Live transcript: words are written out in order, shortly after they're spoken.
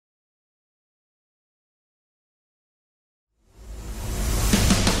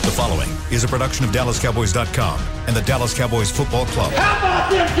following is a production of DallasCowboys.com and the Dallas Cowboys Football Club. How about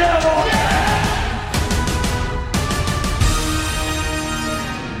them Cowboys?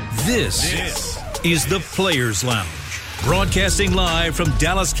 This is the Players Lounge, broadcasting live from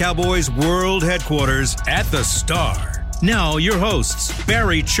Dallas Cowboys World Headquarters at the Star. Now your hosts,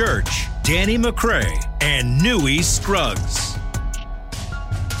 Barry Church, Danny McCray, and Newy Scruggs.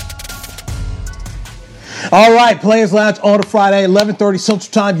 All right, Players Lounge on a Friday, 11:30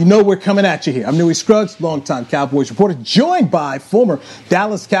 Central Time. You know we're coming at you here. I'm Newy Scruggs, longtime Cowboys reporter, joined by former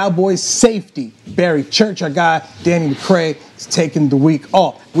Dallas Cowboys safety Barry Church. Our guy, Danny McCray, is taking the week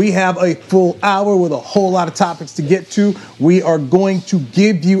off. We have a full hour with a whole lot of topics to get to. We are going to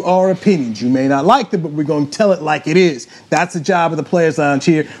give you our opinions. You may not like them, but we're going to tell it like it is. That's the job of the Players Lounge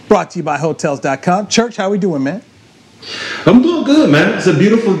here, brought to you by Hotels.com. Church, how we doing, man? I'm doing good, man. It's a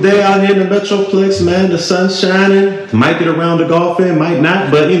beautiful day out here in the Metroplex, man. The sun's shining. Might get around to golfing, might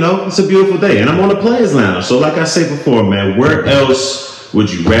not, but, you know, it's a beautiful day. And I'm on the Players Lounge. So like I said before, man, where else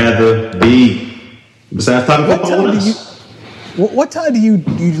would you rather be besides talking football with us? What time do you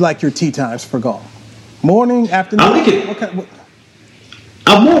like your tee times for golf? Morning, afternoon? I like it.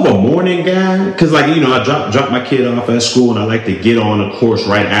 I'm more of a morning guy because, like, you know, I drop my kid off at school and I like to get on the course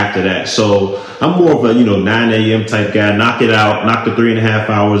right after that. So I'm more of a, 9 a.m. type guy. Knock it out, knock the 3.5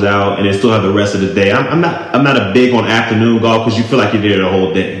 hours out, and then still have the rest of the day. I'm not a big on afternoon golf because you feel like you're there the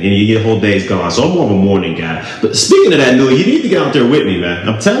whole day and you get the whole day's gone. So I'm more of a morning guy. But speaking of that, Newy, you need to get out there with me, man.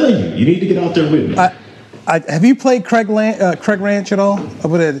 I'm telling you, you need to get out there with me. Have you played Craig Ranch at all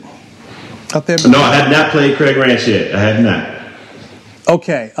out there? No, I have not played Craig Ranch yet. I have not.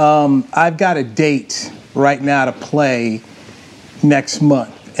 Okay, I've got a date right now to play next month,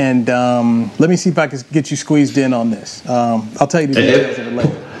 and let me see if I can get you squeezed in on this. I'll tell you the details of it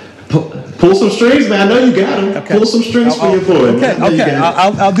later. Pull some strings, man. I know you got them. Okay. Pull some strings for your boy. Okay.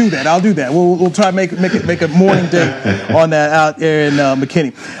 I'll do that. We'll try to make a morning day on that out there in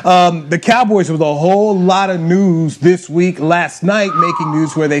McKinney. The Cowboys with a whole lot of news this week. Last night, making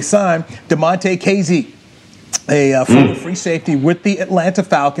news where they signed Damontae Kazee, a former free safety with the Atlanta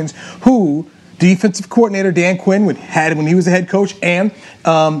Falcons, who defensive coordinator Dan Quinn had when he was a head coach, and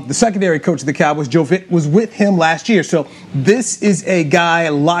the secondary coach of the Cowboys, Joe Vitt, was with him last year. So this is a guy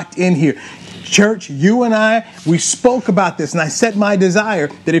locked in here. Church, you and I, we spoke about this, and I said my desire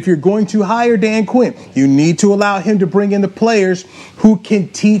that if you're going to hire Dan Quinn, you need to allow him to bring in the players who can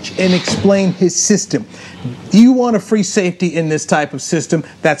teach and explain his system. You want a free safety in this type of system.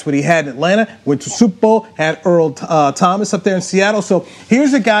 That's what he had in Atlanta. Went to Super Bowl, had Earl Thomas up there in Seattle. So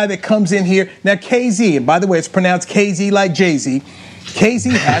here's a guy that comes in here. Now, Kazee, and by the way, it's pronounced KZ like Jay-Z.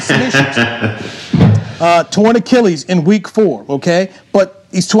 Kazee has some issues. Torn Achilles in week 4, okay? But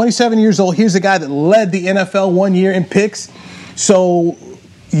he's 27 years old. Here's a guy that led the NFL 1 year in picks. So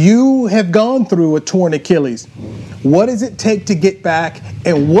you have gone through a torn Achilles. What does it take to get back,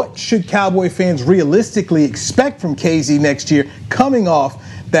 and what should Cowboy fans realistically expect from Kazee next year coming off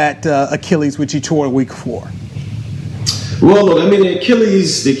that Achilles, which he tore in week 4? Well, look, I mean, the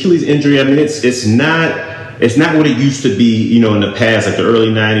Achilles injury, I mean, it's not what it used to be, in the past, like the early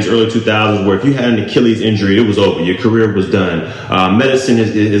 90s, early 2000s, where if you had an Achilles injury, it was over. Your career was done. Medicine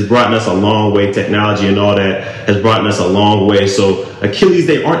has brought us a long way. Technology and all that has brought us a long way. So Achilles,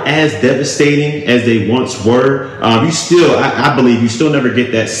 they aren't as devastating as they once were. I believe you still never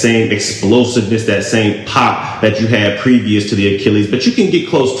get that same explosiveness, that same pop that you had previous to the Achilles, but you can get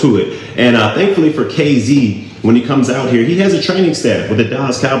close to it. And thankfully for Kazee, when he comes out here, he has a training staff with the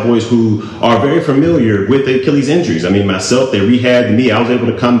Dallas Cowboys who are very familiar with the Achilles injuries. I mean, myself, they rehabbed me. I was able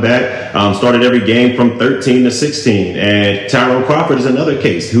to come back, started every game from 13 to 16. And Tyrone Crawford is another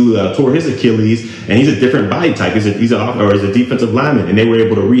case who tore his Achilles, and he's a different body type. He's a defensive lineman, and they were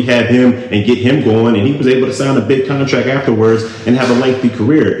able to rehab him and get him going, and he was able to sign a big contract afterwards and have a lengthy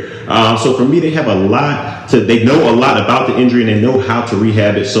career. So for me, they know a lot about the injury, and they know how to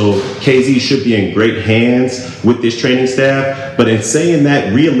rehab it. So Kazee should be in great hands with this training staff. But in saying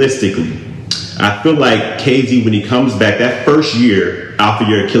that, realistically, I feel like Kazee, when he comes back that first year after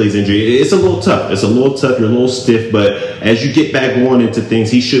your Achilles injury, it's a little tough. You're a little stiff. But as you get back going into things,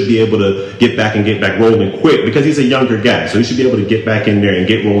 he should be able to get back rolling quick because he's a younger guy. So he should be able to get back in there and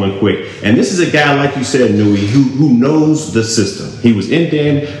get rolling quick. And this is a guy, like you said, Newy, who knows the system. He was in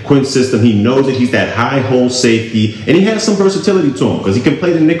Dan Quinn's system. He knows that he's that high hole safety, and he has some versatility to him because he can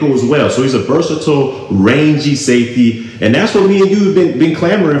play the nickel as well. So he's a versatile, rangy safety. And that's what me and you have been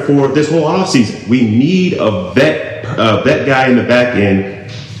clamoring for this whole offseason. We need a vet guy in the back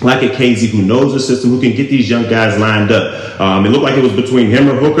end, like a Kazee, who knows the system, who can get these young guys lined up. It looked like it was between him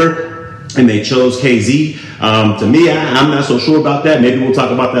or Hooker. and they chose KZ. To me, I'm not so sure about that. Maybe we'll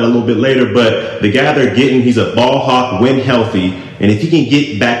talk about that a little bit later. But the guy they're getting, he's a ball hawk when healthy. And if he can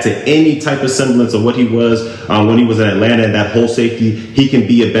get back to any type of semblance of what he was when he was in Atlanta and that whole safety, he can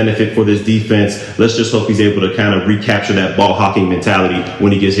be a benefit for this defense. Let's just hope he's able to kind of recapture that ball hawking mentality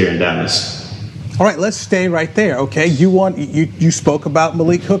when he gets here in Dallas. All right, let's stay right there. Okay, you spoke about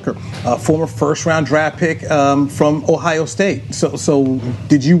Malik Hooker, a former first-round draft pick from Ohio State. So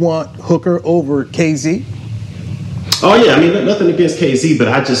did you want Hooker over KZ? Oh yeah, I mean nothing against KZ, but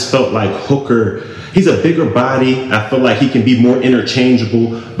I just felt like Hooker. He's a bigger body. I feel like he can be more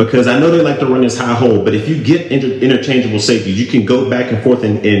interchangeable because I know they like to run this high hole, but if you get interchangeable safeties, you can go back and forth,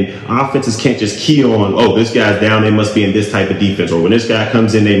 and offenses can't just key on, oh, this guy's down, they must be in this type of defense, or when this guy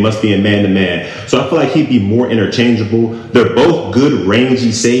comes in, they must be in man-to-man. So I feel like he'd be more interchangeable. They're both good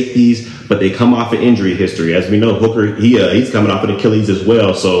rangy safeties, but they come off of injury history. As we know, Hooker, he's coming off of Achilles as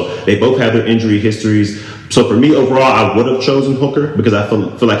well, so they both have their injury histories. So for me, overall, I would have chosen Hooker because I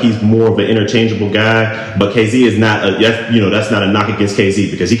feel like he's more of an interchangeable guy. But KZ is not that's not a knock against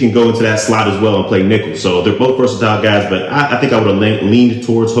KZ because he can go into that slot as well and play nickel. So they're both versatile guys, but I think I would have leaned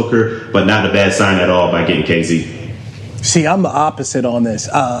towards Hooker, but not a bad sign at all by getting KZ. See, I'm the opposite on this.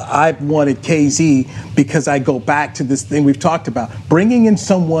 I wanted KZ because I go back to this thing we've talked about, bringing in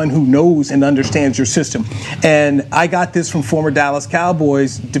someone who knows and understands your system. And I got this from former Dallas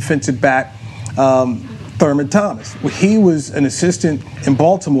Cowboys defensive back Thurman Thomas. He was an assistant in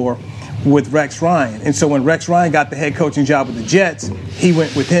Baltimore with Rex Ryan. And so when Rex Ryan got the head coaching job with the Jets, he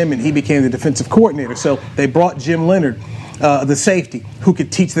went with him and he became the defensive coordinator. So they brought Jim Leonard, the safety, who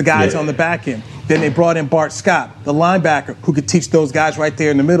could teach the guys on the back end. Then they brought in Bart Scott, the linebacker, who could teach those guys right there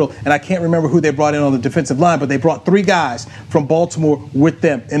in the middle. And I can't remember who they brought in on the defensive line, but they brought 3 guys from Baltimore with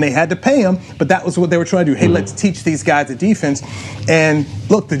them. And they had to pay them, but that was what they were trying to do. Hey, let's teach these guys the defense. And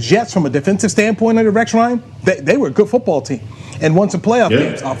look, the Jets, from a defensive standpoint under Rex Ryan, they were a good football team and won some playoff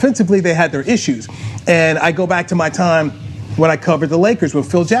games. Offensively, they had their issues. And I go back to my time when I covered the Lakers when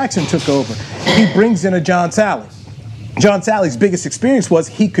Phil Jackson took over. He brings in a John Sally. John Sally's biggest experience was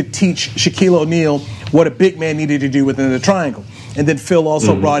he could teach Shaquille O'Neal what a big man needed to do within the triangle. And then Phil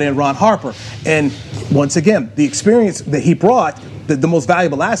also brought in Ron Harper. And once again, the experience that he brought, the most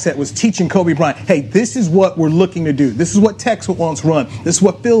valuable asset was teaching Kobe Bryant, hey, this is what we're looking to do. This is what Tex wants run. This is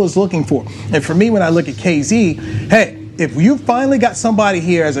what Phil is looking for. And for me, when I look at KZ, hey, if you finally got somebody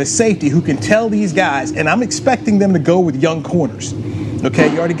here as a safety who can tell these guys, and I'm expecting them to go with young corners.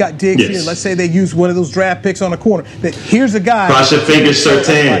 Okay, you already got Diggs here. Let's say they use one of those draft picks on a corner. That here's a guy. Cross your fingers,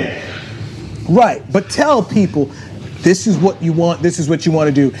 Surtain. Right, but tell people this is what you want. This is what you want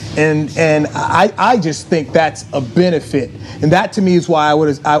to do, and I just think that's a benefit, and that to me is why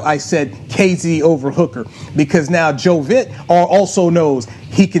I said KZ over Hooker, because now Joe Vitt also knows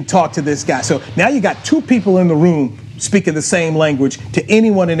he can talk to this guy. So now you got 2 people in the room speaking the same language to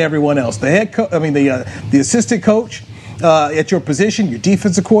anyone and everyone else. The assistant coach at your position, your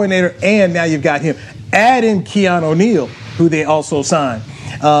defensive coordinator, and now you've got him. Add in Keanu O'Neal, who they also signed.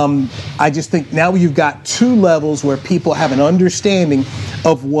 I just think now you've got 2 levels where people have an understanding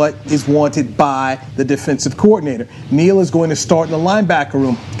of what is wanted by the defensive coordinator. Neal is going to start in the linebacker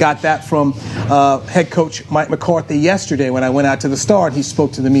room. Got that from head coach Mike McCarthy yesterday when I went out to the Star and he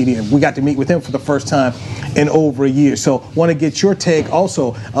spoke to the media. We got to meet with him for the first time in over a year. So want to get your take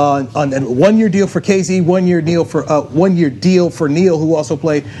also on a 1-year deal for KZ, 1-year deal for Neal, who also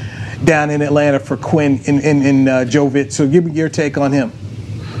played down in Atlanta for Quinn and Joe Vitt. So give me your take on him.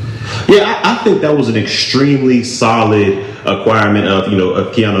 Yeah, I think that was an extremely solid acquirement of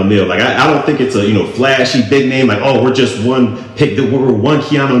Keanu O'Neal. Like I don't think it's a flashy big name like, oh, we're just one pick, we're one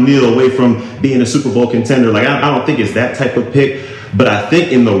Keanu O'Neal away from being a Super Bowl contender. Like I don't think it's that type of pick. But I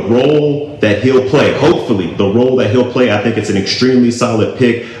think in the role that he'll play, hopefully the role that he'll play, I think it's an extremely solid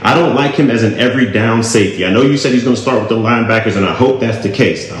pick. I don't like him as an every down safety. I know you said he's going to start with the linebackers, and I hope that's the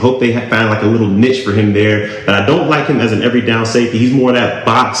case. I hope they find like a little niche for him there. But I don't like him as an every down safety. He's more that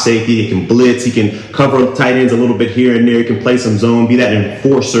box safety. He can blitz. He can cover tight ends a little bit here and there. He can play some zone, be that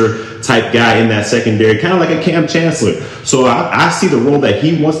enforcer type guy in that secondary, kind of like a Cam Chancellor. So I see the role that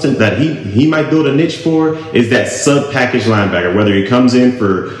he wants to, that he might build a niche for, is that sub-package linebacker, whether he comes in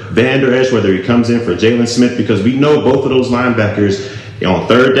for Van Der Esch, whether he comes in for Jalen Smith, because we know both of those linebackers on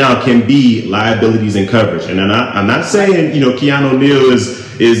third down can be liabilities in coverage. And I'm not saying, Keanu O'Neal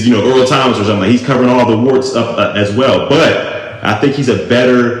is Earl Thomas or something. Like he's covering all the warts up as well. But I think he's a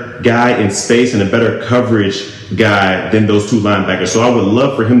better guy in space and a better coverage guy than those two linebackers. So I would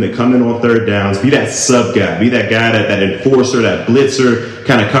love for him to come in on third downs, be that sub guy, be that guy, that enforcer, that blitzer,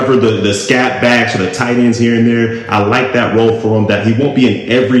 kind of cover the scat backs or the tight ends here and there. I like that role for him, that he won't be an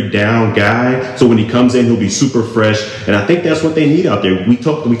every down guy. So when he comes in, he'll be super fresh. And I think that's what they need out there. We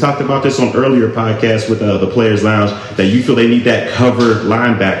talked about this on earlier podcasts with the Players Lounge, that you feel they need that cover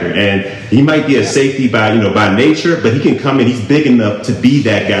linebacker. And he might be a safety by nature, but he can come in. He's big enough to be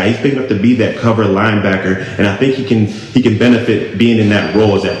that guy. He's big enough to be that cover linebacker. And I think he can benefit being in that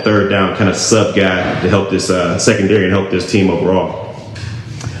role as that third down kind of sub guy to help this secondary and help this team overall.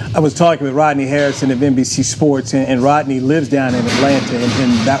 I was talking with Rodney Harrison of NBC Sports, and Rodney lives down in Atlanta,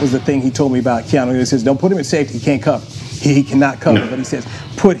 and that was the thing he told me about Keanu. He says, don't put him in safety. He can't cover. He cannot cover. No. But he says,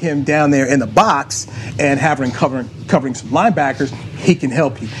 put him down there in the box and have him covering some linebackers. He can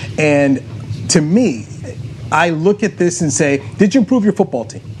help you. And to me, I look at this and say, did you improve your football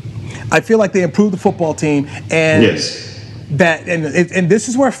team? I feel like they improved the football team, and yes. And this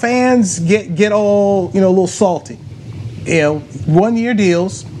is where fans get all a little salty. 1-year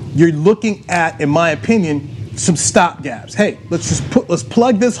deals. You're looking at, in my opinion, some stopgaps. Hey, let's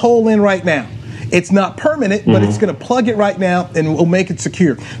plug this hole in right now. It's not permanent, but it's going to plug it right now, and we'll make it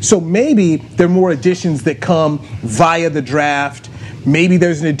secure. So maybe there are more additions that come via the draft. Maybe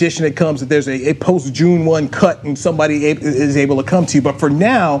there's an addition that comes that there's a post-June 1 cut and somebody is able to come to you. But for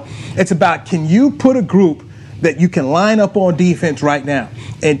now, it's about, can you put a group that you can line up on defense right now?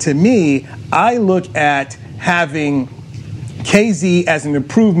 And to me, I look at having KZ as an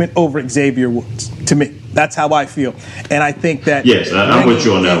improvement over Xavier Woods. To me, that's how I feel. And I think that... Yes, I'm with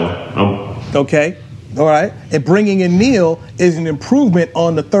you on that one. Okay, all right. And bringing in Neal is an improvement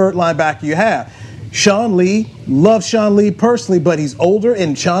on the third linebacker you have. Sean Lee, love Sean Lee personally, but he's older,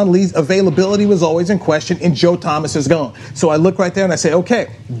 and Sean Lee's availability was always in question, and Joe Thomas is gone. So I look right there and I say,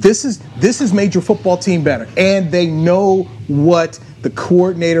 okay, this has made your football team better, and they know what the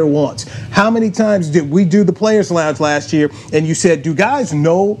coordinator wants. How many times did we do the Players Lounge last year, and you said, do guys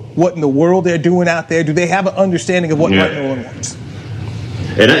know what in the world they're doing out there? Do they have an understanding of what Mike Nolan wants?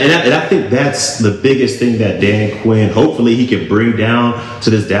 And I think that's the biggest thing that Dan Quinn, hopefully he can bring down to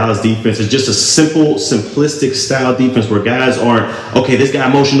this Dallas defense, is just a simple, simplistic style defense where guys aren't, okay, this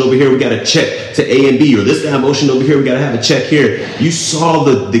guy motioned over here, we got to check to A and B, or this guy motioned over here, we got to have a check here. You saw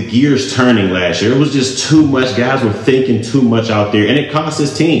the gears turning last year. It was just too much. Guys were thinking too much out there, and it cost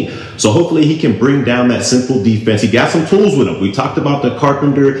his team. So hopefully he can bring down that simple defense. He got some tools with him. We talked about the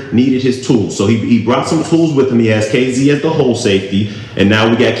Carpenter needed his tools. So he brought some tools with him. He has KZ as the hole safety. And now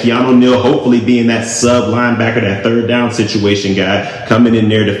we got Keanu Neal hopefully being that sub linebacker, that third down situation guy coming in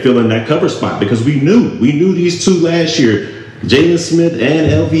there to fill in that cover spot. Because we knew these two last year, Jalen Smith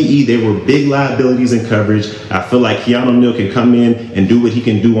and LVE, they were big liabilities in coverage. I feel like Keanu Neal can come in and do what he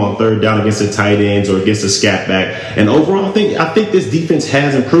can do on third down against the tight ends or against the scat back. And overall, I think this defense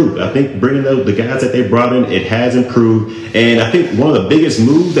has improved. I think bringing the guys that they brought in, it has improved. And I think one of the biggest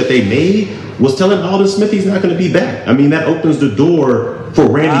moves that they made was telling Aldon Smith he's not going to be back. I mean, that opens the door for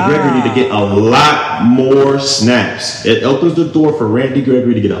Randy Gregory to get a lot more snaps. It opens the door for Randy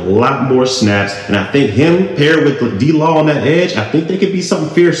Gregory to get a lot more snaps. And I think him paired with D-Law on that edge, I think they could be something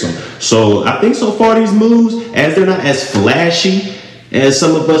fearsome. So I think so far these moves, as they're not as flashy as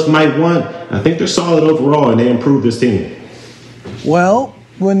some of us might want, I think they're solid overall and they improved this team. Well,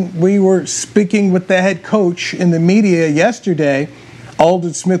 when we were speaking with the head coach in the media yesterday,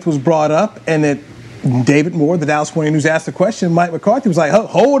 Aldon Smith was brought up, and that David Moore, the Dallas Morning News, asked the question. Mike McCarthy was like,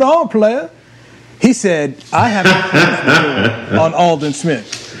 hold on, player. He said, I have on Aldon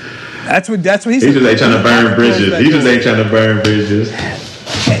Smith. That's what he said. He just ain't trying to burn bridges. He just ain't trying to burn bridges.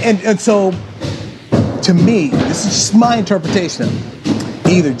 And so, to me, this is just my interpretation of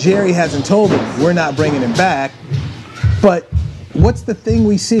it. Either Jerry hasn't told him, we're not bringing him back, but what's the thing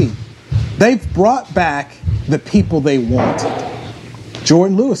we see? They've brought back the people they wanted.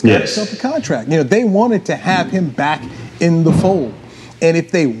 Jordan Lewis got himself a contract. They wanted to have him back in the fold. And if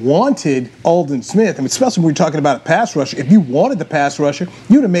they wanted Aldon Smith, especially when we're talking about a pass rusher, if you wanted the pass rusher,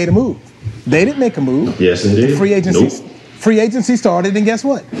 you'd have made a move. They didn't make a move. Yes, indeed. Free agency started, and guess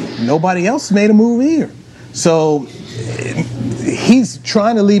what? Nobody else made a move either. So he's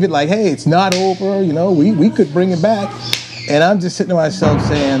trying to leave it like, hey, it's not over. We could bring him back. And I'm just sitting to myself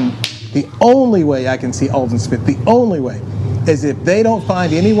saying, the only way I can see Aldon Smith, the only way, is if they don't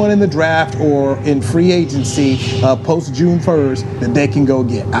find anyone in the draft or in free agency post June 1st that they can go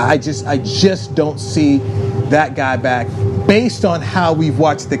get. I just don't see that guy back based on how we've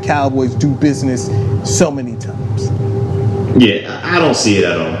watched the Cowboys do business so many times. Yeah, I don't see it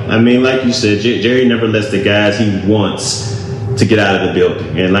at all. I mean, like you said, Jerry never lets the guys he wants to get out of the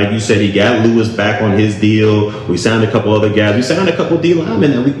building. And like you said, he got Lewis back on his deal. We signed a couple other guys. We signed a couple D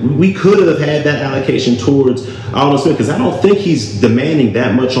linemen that we could have had that allocation towards Aldon Smith, because I don't think he's demanding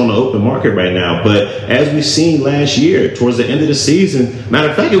that much on the open market right now. But as we've seen last year, towards the end of the season, matter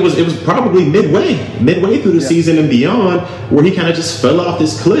of fact, it was probably midway through the season and beyond, where he kind of just fell off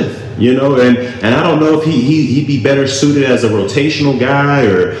this cliff. And I don't know if he'd be better suited as a rotational guy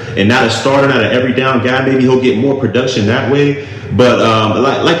and not a starter, not an every down guy. Maybe he'll get more production that way. But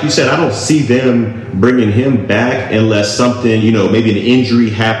like you said, I don't see them bringing him back unless something, maybe an injury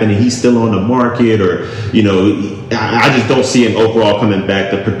happened and he's still on the market, or, I just don't see him overall coming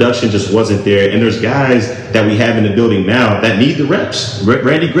back. The production just wasn't there. And there's guys that we have in the building now that need the reps.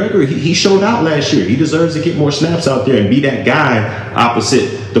 Randy Gregory, he showed out last year. He deserves to get more snaps out there and be that guy opposite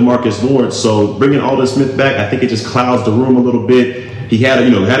DeMarcus Lawrence. So bringing Aldon Smith back, I think it just clouds the room a little bit. He had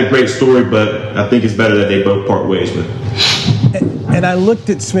a great story, but I think it's better that they both part ways with him. And I looked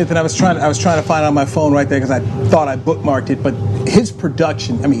at Smith, and I was trying to find it on my phone right there because I thought I bookmarked it. But his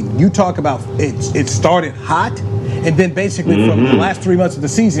production, I mean, you talk about it started hot, and then basically from the last 3 months of the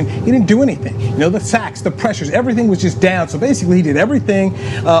season, he didn't do anything. The sacks, the pressures, everything was just down. So basically, he did everything,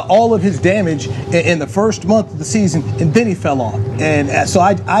 all of his damage in the first month of the season, and then he fell off. And so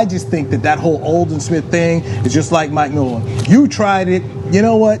I just think that whole Aldon Smith thing is just like Mike Nolan. You tried it. You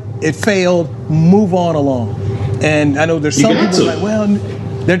know what? It failed. Move on along. And I know there's some people like, well,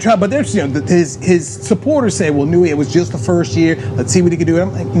 they're trying, but there's his supporters say, well, it was just the first year. Let's see what he can do.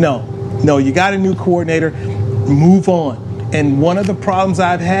 And I'm like, no, you got a new coordinator. Move on. And one of the problems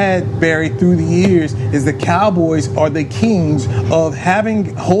I've had, Barry, through the years is the Cowboys are the kings of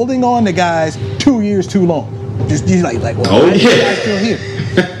holding on to guys 2 years too long. Just like, well, why are you guys still here?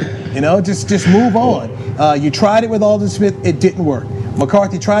 Just move on. You tried it with Aldon Smith. It didn't work.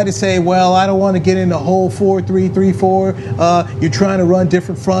 McCarthy tried to say, well, I don't want to get in the whole 4-3-3-4. You're trying to run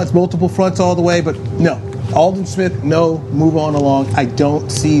different fronts, multiple fronts all the way. But no, Aldon Smith, no, move on along. I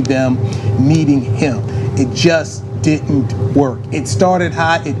don't see them needing him. It just didn't work. It started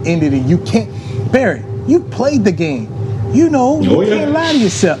hot. It ended. And you can't, Barry, you played the game. You can't lie to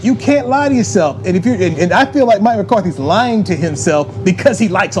yourself. You can't lie to yourself. And and I feel like Mike McCarthy's lying to himself because he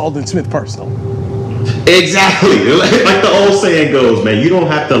likes Aldon Smith personally. Exactly. Like the old saying goes, man, you don't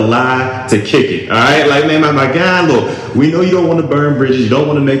have to lie to kick it. All right? Like, man, my guy, look, we know you don't want to burn bridges. You don't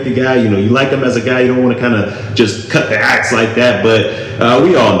want to make the guy, you like him as a guy. You don't want to kind of just cut the axe like that. But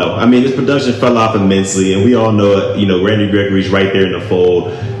we all know. I mean, his production fell off immensely. And we all know, Randy Gregory's right there in the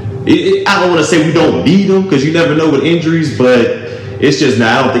fold. I don't want to say we don't need him because you never know with injuries, but it's just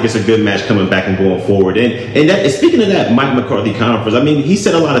I don't think it's a good match coming back and going forward. And speaking of that Mike McCarthy conference, I mean, he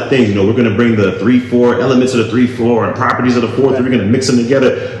said a lot of things. We're going to bring the 3-4 elements of the 3-4 and properties of the 4-3. We're going to mix them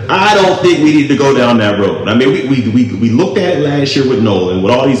together. I don't think we need to go down that road. I mean, we looked at it last year with Nolan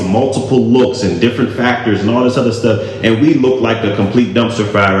with all these multiple looks and different factors and all this other stuff, and we look like a complete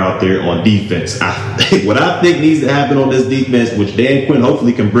dumpster fire out there on defense. What I think needs to happen on this defense, which Dan Quinn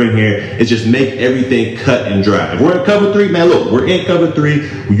hopefully can bring here, is just make everything cut and dry. If we're in cover 3, man, look, we're in cover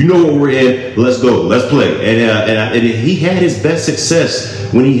 3. You know what we're in. Let's go. Let's play. And he had his best success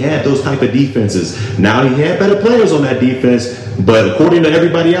when he had those type of defenses. Now he had better players on that defense, but according to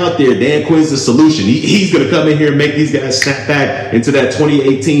everybody out there, Dan Quinn's the solution. He's going to come in here and make these guys snap back into that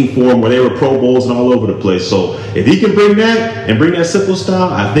 2018 form where they were Pro Bowls and all over the place. So if he can bring that and bring that simple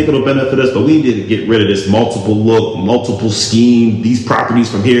style, I think it'll benefit us. But we need to get rid of this multiple look, multiple scheme, these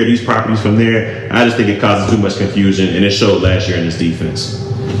properties from here, these properties from there. I just think it causes too much confusion, and it showed last year in this defense.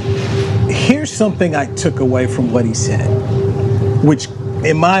 Here's something I took away from what he said, which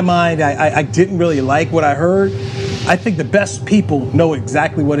in my mind, I didn't really like what I heard. I think the best people know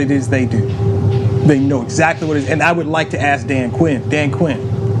exactly what it is they do. They know exactly what it is. And I would like to ask Dan Quinn. Dan Quinn,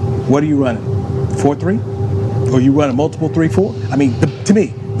 what are you running? 4-3? Or you running multiple 3-4? I mean, to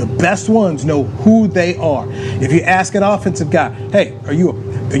me, the best ones know who they are. If you ask an offensive guy, hey, are you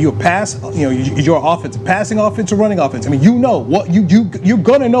a pass? Is your offense a passing offense or running offense? I mean, what you're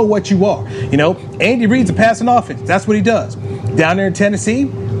gonna know what you are. Andy Reid's a passing offense. That's what he does. Down there in Tennessee,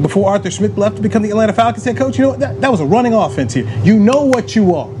 before Arthur Smith left to become the Atlanta Falcons head coach, that was a running offense here. You know what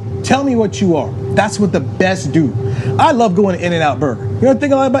you are. Tell me what you are. That's what the best do. I love going to In-N-Out Burger. You know the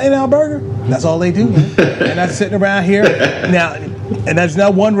thing I like about In-N-Out Burger? That's all they do, man. And I'm sitting around here now, and there's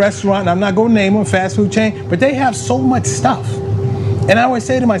not one restaurant, and I'm not going to name them, fast food chain, but they have so much stuff. And I always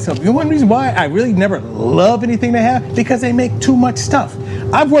say to myself, one reason why I really never love anything they have, because they make too much stuff.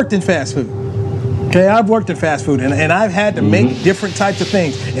 I've worked in fast food. Okay, I've worked in fast food, and I've had to make different types of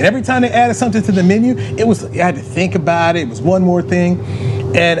things. And every time they added something to the menu, I had to think about it. It was one more thing.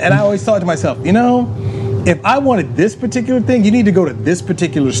 And I always thought to myself, if I wanted this particular thing, you need to go to this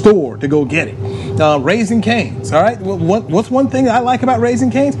particular store to go get it. Raising Cane's, all right? What's one thing I like about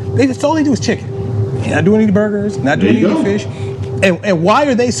Raising Cane's? All they do is chicken. You're not doing any burgers, not doing any fish. And why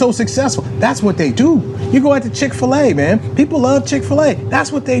are they so successful? That's what they do. You go out to Chick-fil-A, man. People love Chick-fil-A.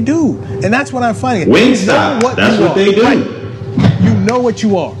 That's what they do. And that's what I'm finding. Wingstop, that's what they do. Right. You know what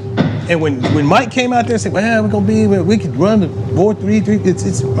you are. And when Mike came out there and said, well, we could run the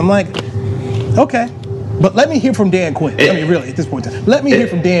 4-3-3, I'm like, okay. But let me hear from Dan Quinn. Really, at this point in time. Let me hear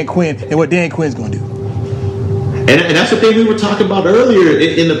from Dan Quinn and what Dan Quinn's going to do. And that's the thing we were talking about earlier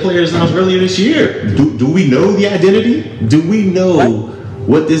in the Players Lounge earlier this year. Do we know the identity? Do we know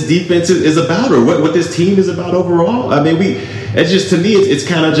what this defense is about, or what this team is about overall? I mean, it's just, to me, it's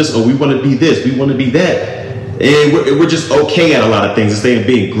kind of just, we want to be this, we want to be that. And we're just okay at a lot of things instead of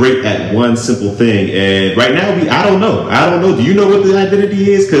being great at one simple thing. And right now, I don't know. Do you know what the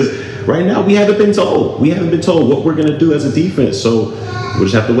identity is? Because right now, we haven't been told. We haven't been told what we're going to do as a defense. So we'll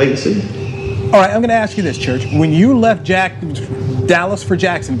just have to wait and see. All right, I'm going to ask you this, Church. When you left Dallas for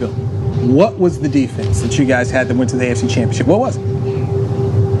Jacksonville, what was the defense that you guys had that went to the AFC Championship? What was it?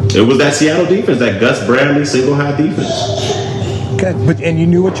 It was that Seattle defense, that Gus Bradley single high defense. Okay, and you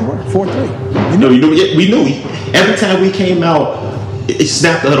knew what you were, 4-3. We knew. Every time we came out, it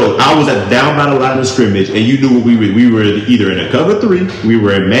snapped the huddle. I was down by the line of scrimmage, and you knew what we were. We were either in a cover 3, we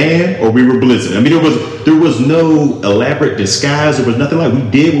were in man, or we were blitzing. I mean, there was no elaborate disguise. There was nothing like we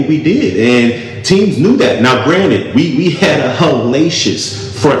did what we did, and teams knew that. Now, granted, we had a hellacious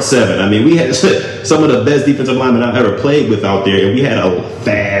front 7. I mean, we had some of the best defensive linemen I've ever played with out there, and we had a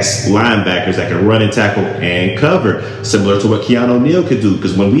fast linebackers that could run and tackle and cover, similar to what Keanu O'Neal could do.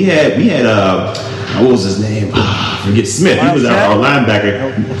 Because when we had what was his name? Forget Smith. He was our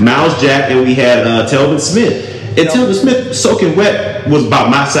linebacker. Miles Jack, and we had Telvin Smith. And Telvin Smith, soaking wet, was about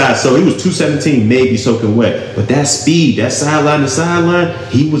my size, so he was 217, maybe soaking wet. But that speed, that sideline to sideline,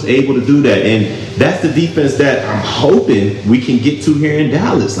 he was able to do that. And that's the defense that I'm hoping we can get to here in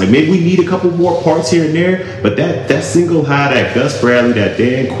Dallas. Like, maybe we need a couple more parts here and there, but that single high, that Gus Bradley, that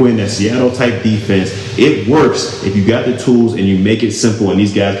Dan Quinn, that Seattle-type defense, it works if you got the tools and you make it simple and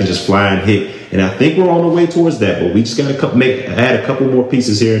these guys can just fly and hit. And I think we're on the way towards that, but we just got to add a couple more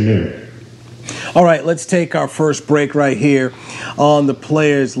pieces here and there. All right, let's take our first break right here on the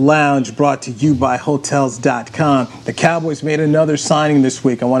Players Lounge, brought to you by Hotels.com. The Cowboys made another signing this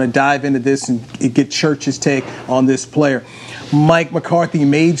week. I want to dive into this and get Church's take on this player. Mike McCarthy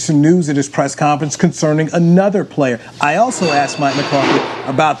made some news at his press conference concerning another player. I also asked Mike McCarthy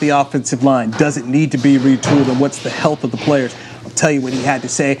about the offensive line. Does it need to be retooled, and what's the health of the players? I'll tell you what he had to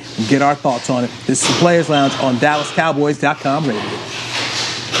say and get our thoughts on it. This is the Players Lounge on DallasCowboys.com radio.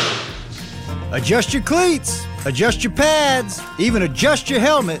 Adjust your cleats, adjust your pads, even adjust your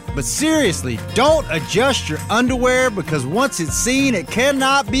helmet. But seriously, don't adjust your underwear, because once it's seen, it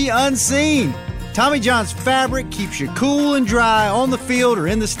cannot be unseen. Tommy John's fabric keeps you cool and dry on the field or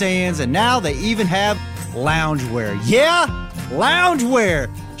in the stands, and now they even have loungewear. Yeah, loungewear.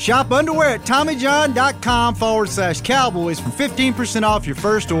 Shop underwear at TommyJohn.com/Cowboys for 15% off your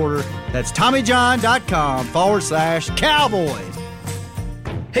first order. That's TommyJohn.com/Cowboys.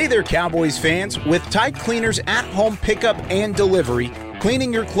 Hey there, Cowboys fans. With Tide Cleaners at-home pickup and delivery,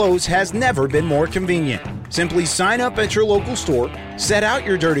 cleaning your clothes has never been more convenient. Simply sign up at your local store, set out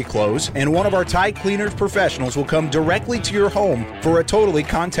your dirty clothes, and one of our Tide Cleaners professionals will come directly to your home for a totally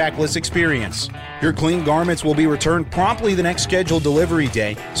contactless experience. Your clean garments will be returned promptly the next scheduled delivery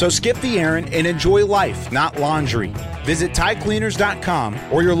day, so skip the errand and enjoy life, not laundry. Visit TideCleaners.com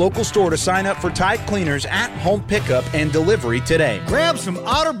or your local store to sign up for Tide Cleaners at-home pickup and delivery today. Grab some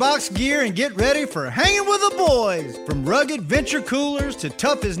OtterBox gear and get ready for hanging with the boys. From rugged venture coolers to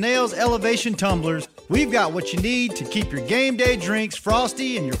tough-as-nails elevation tumblers, we've got what you need to keep your game day drinks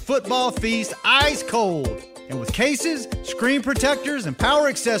frosty and your football feast ice cold. And with cases, screen protectors, and power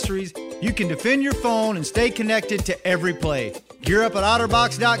accessories, you can defend your phone and stay connected to every play. Gear up at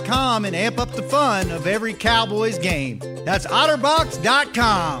OtterBox.com and amp up the fun of every Cowboys game. That's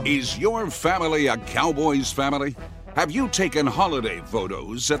OtterBox.com. Is your family a Cowboys family? Have you taken holiday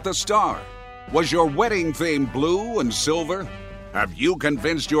photos at the Star? Was your wedding theme blue and silver? Have you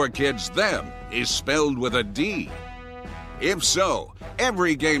convinced your kids them is spelled with a D? If so,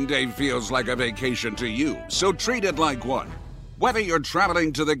 every game day feels like a vacation to you, so treat it like one. Whether you're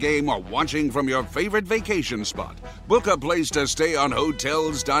traveling to the game or watching from your favorite vacation spot, book a place to stay on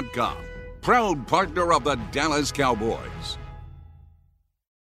Hotels.com. Proud partner of the Dallas Cowboys.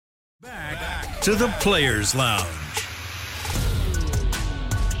 Back to the Players Lounge.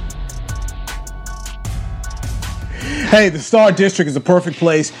 Hey, the Star District is a perfect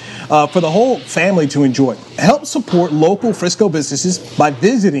place for the whole family to enjoy. Help support local Frisco businesses by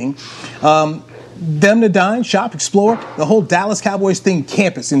visiting them to dine, shop, explore the whole Dallas Cowboys themed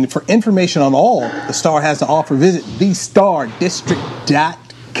campus. And for information on all the Star has to offer, visit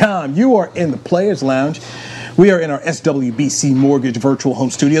thestardistrict.com. You are in the Players Lounge. We are in our SWBC Mortgage virtual home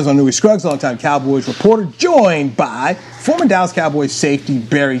studios. I'm Louis Scruggs, longtime Cowboys reporter, joined by former Dallas Cowboys safety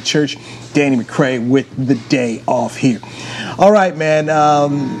Barry Church, Danny McCray with the day off here. All right, man.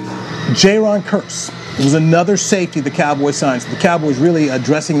 Jayron Kearse was another safety the Cowboys signed. So the Cowboys really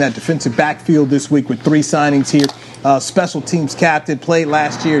addressing that defensive backfield this week with 3 signings here. Special teams captain, played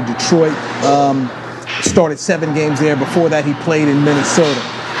last year in Detroit, started 7 games there. Before that, he played in Minnesota.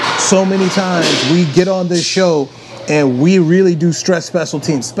 So many times we get on this show and we really do stress special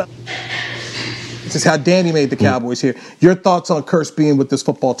teams. This is how Danny made the Cowboys here. Your thoughts on Kearse being with this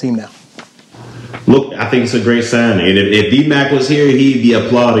football team now? Look, I think it's a great signing. And if D-Mac was here, he'd be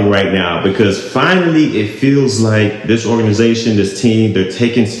applauding right now because finally it feels like this organization, this team, they're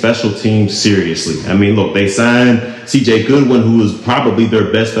taking special teams seriously. I mean, look, they signed C.J. Goodwin, who was probably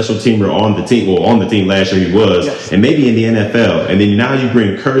their best special teamer on the team. Well, on the team last year he was, yes. And maybe in the NFL. And then now you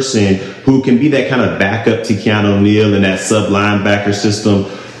bring Kearse in, who can be that kind of backup to Keanu O'Neal in that sub-linebacker system,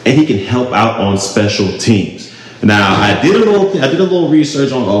 and he can help out on special teams. Now, I did a little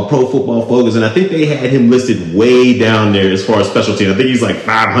research on Pro Football Focus, and I think they had him listed way down there as far as special teams. I think he's like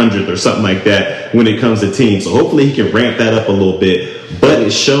 500th or something like that when it comes to teams. So hopefully he can ramp that up a little bit. But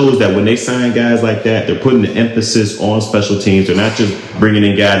it shows that when they sign guys like that, they're putting the emphasis on special teams. They're not just bringing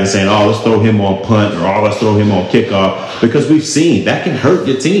in guys and saying, oh, let's throw him on punt or oh, let's throw him on kickoff, because we've seen that can hurt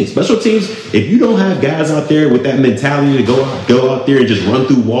your team. Special teams, if you don't have guys out there with that mentality to go out there and just run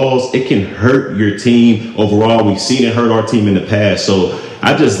through walls, it can hurt your team overall. We've seen it hurt our team in the past. So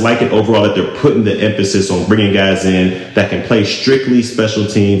I just like it overall that they're putting the emphasis on bringing guys in that can play strictly special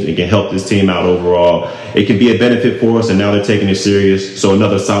teams and can help this team out overall. It can be a benefit for us, and now they're taking it serious. So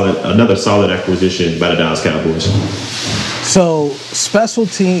another solid acquisition by the Dallas Cowboys. So special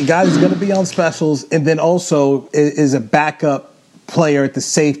team guys is going to be on specials, and then also is a backup player at the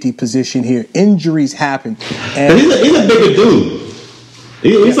safety position here. Injuries happen, and he's a bigger dude.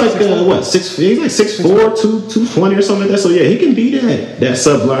 He's like 6'4", 220 or something like that. So yeah, he can be that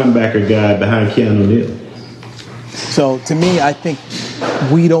sub linebacker guy behind Keanu O'Neal. So to me, I think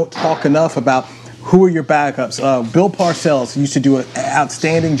we don't talk enough about who are your backups. Bill Parcells used to do an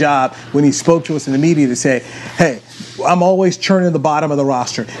outstanding job when he spoke to us in the media to say, hey, I'm always churning the bottom of the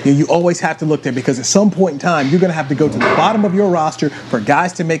roster. You always have to look there because at some point in time, you're going to have to go to the bottom of your roster for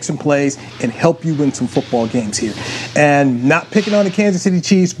guys to make some plays and help you win some football games here. And not picking on the Kansas City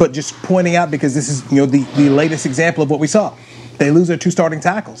Chiefs, but just pointing out because this is the latest example of what we saw. They lose their 2 starting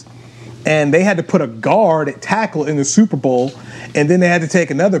tackles. And they had to put a guard at tackle in the Super Bowl, and then they had to take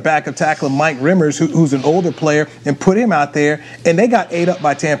another backup tackle, Mike Rimmers, who's an older player, and put him out there, and they got ate up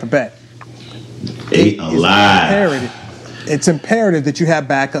by Tampa Bay. Ate alive. It's imperative that you have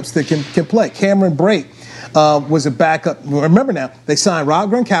backups that can play. Cameron Brate was a backup. Remember now, they signed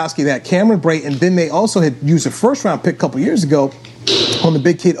Rob Gronkowski, they had Cameron Brate, and then they also had used a first-round pick a couple years ago on the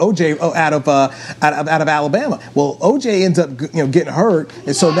big kid OJ out of Alabama. Well, OJ ends up getting hurt,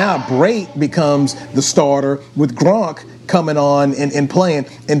 and so now Brate becomes the starter with Gronk coming on and playing.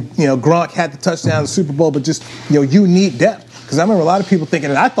 And Gronk had the touchdown in the Super Bowl, but just you need depth. Because I remember a lot of people thinking,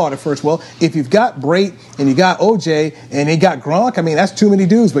 and I thought at first, well, if you've got Brate and you got OJ and you got Gronk, I mean, that's too many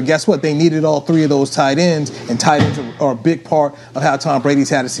dudes. But guess what? They needed all 3 of those tight ends, and tight ends are a big part of how Tom Brady's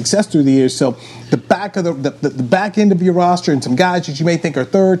had a success through the years. So the back of the back end of your roster and some guys that you may think are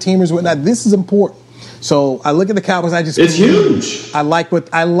third teamers and whatnot, this is important. So I look at the Cowboys, it's huge. I like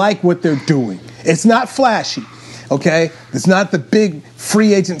what they're doing. It's not flashy. Okay, it's not the big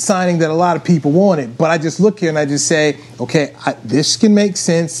free agent signing that a lot of people wanted, but I just look here and I just say, okay, this can make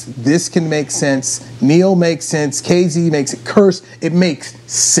sense. This can make sense. Neal makes sense. KZ makes it. Kearse, it makes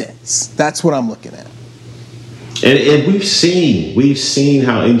sense. That's what I'm looking at. And we've seen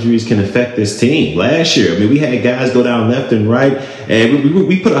how injuries can affect this team. Last year, I mean, we had guys go down left and right, and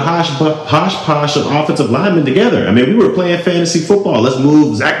we put a posh of offensive linemen together. I mean, we were playing fantasy football. Let's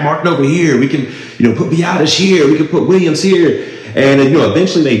move Zach Martin over here. We can, put Biadasz here. We can put Williams here. And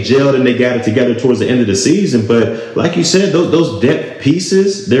eventually they gelled and they got it together towards the end of the season. But like you said, those depth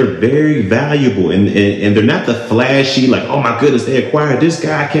pieces, they're very valuable, and they're not the flashy, like, oh my goodness, they acquired this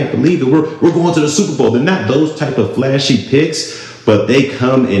guy, I can't believe it. We're going to the Super Bowl. They're not those type of flashy picks, but they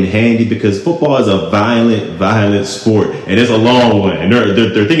come in handy because football is a violent sport, and it's a long one, and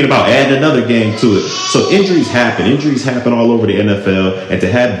they're thinking about adding another game to it. So injuries happen all over the NFL, and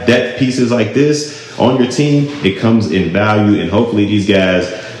to have depth pieces like this on your team, it comes in value, and hopefully these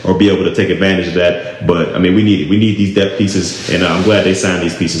guys will be able to take advantage of that. But I mean, we need these depth pieces, and I'm glad they signed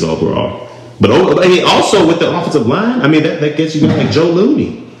these pieces overall. But I mean, also with the offensive line, I mean that gets you like Joe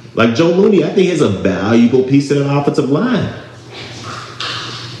Looney. Like Joe Looney, I think is a valuable piece of the offensive line.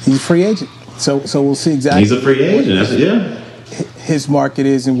 He's a free agent, so we'll see exactly. He's a free agent. His market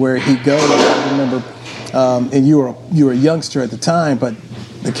is and where he goes. I remember, and you were a youngster at the time, but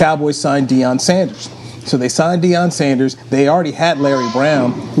the Cowboys signed Deion Sanders. So they signed Deion Sanders. They already had Larry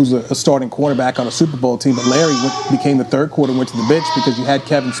Brown, who's a starting cornerback on a Super Bowl team, but Larry became the third quarter, went to the bench because you had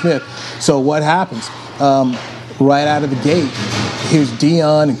Kevin Smith. So what happens? Right out of the gate, here's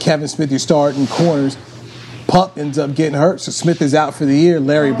Deion and Kevin Smith, your starting corners. Pup ends up getting hurt, so Smith is out for the year.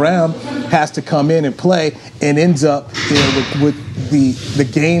 Larry Brown has to come in and play, and ends up with the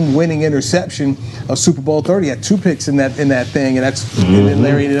game-winning interception of Super Bowl 30. He had 2 picks in that thing, and then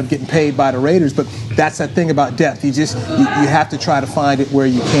Larry ended up getting paid by the Raiders. But that's that thing about depth. You have to try to find it where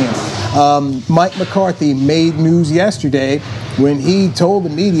you can. Mike McCarthy made news yesterday when he told the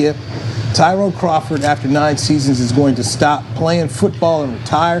media Tyrone Crawford, after 9 seasons, is going to stop playing football and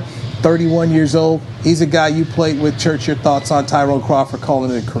retire. 31 years old. He's a guy you played with. Church, your thoughts on Tyrone Crawford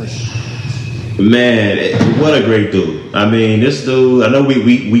calling it a career? Man, what a great dude. I mean, this dude, I know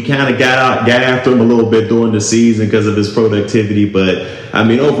we kind of got after him a little bit during the season because of his productivity, but I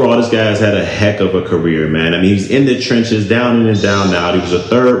mean, overall, this guy's had a heck of a career, man. I mean, he's in the trenches, down in and down out. He was a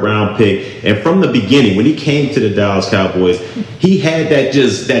 3rd-round pick, and from the beginning, when he came to the Dallas Cowboys, he had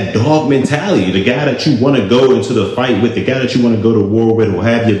that dog mentality, the guy that you want to go into the fight with, the guy that you want to go to war with, will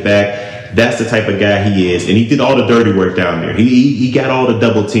have your back. That's the type of guy he is, and he did all the dirty work down there. He got all the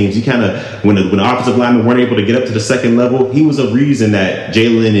double teams. He kind of, when the offensive linemen weren't able to get up to the second level, he was a reason that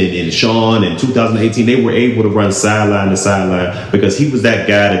Jalen and Sean in 2018, they were able to run sideline to sideline because he was that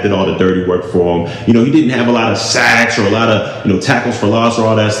guy that did all the dirty work for him. You know, he didn't have a lot of sacks or a lot of tackles for loss or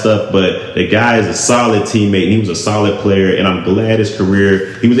all that stuff, but the guy is a solid teammate, and he was a solid player, and I'm glad his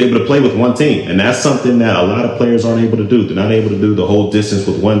career, he was able to play with one team, and that's something that a lot of players aren't able to do. They're not able to do the whole distance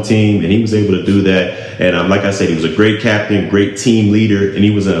with one team, and he was able to do that. And like I said, he was a great captain, great team leader, and he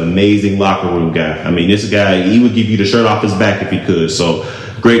was an amazing locker room guy. I mean, this guy, he would give you the shirt off his back if he could. So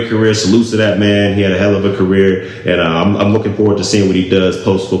great career. Salutes to that man. He had a hell of a career, and I'm looking forward to seeing what he does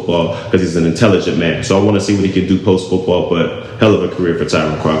post-football because he's an intelligent man. So I want to see what he can do post-football, but hell of a career for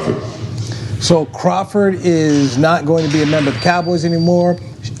Tyrone Crawford. So Crawford is not going to be a member of the Cowboys anymore.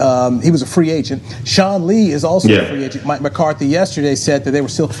 He was a free agent. Sean Lee is also a free agent. Mike McCarthy yesterday said that they were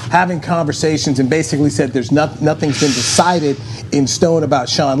still having conversations and basically said there's nothing's been decided in stone about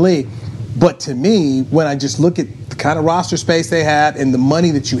Sean Lee. But to me, when I just look at the kind of roster space they have and the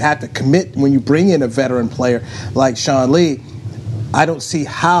money that you have to commit when you bring in a veteran player like Sean Lee, I don't see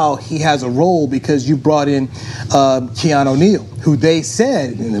how he has a role because you brought in Keanu Neal, who they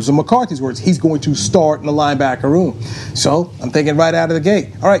said, and those are McCarthy's words, he's going to start in the linebacker room. So I'm thinking right out of the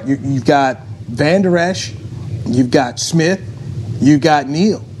gate, all right, you've got Van Der Esch, you've got Smith, you've got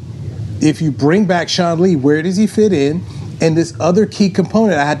Neal. If you bring back Sean Lee, where does he fit in? And this other key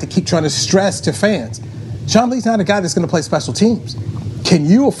component I had to keep trying to stress to fans. Sean Lee's not a guy that's going to play special teams. Can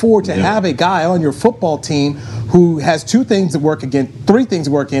you afford to have a guy on your football team who has 3 things that work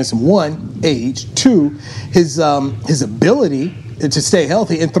against him? 1, age. 2, his ability to stay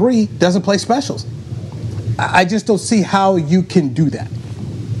healthy. And 3, doesn't play specials. I just don't see how you can do that.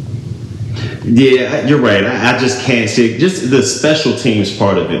 Yeah, you're right. I just can't see just the special teams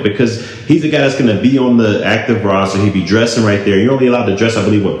part of it because he's the guy that's going to be on the active roster. He'd be dressing right there. You're only allowed to dress, I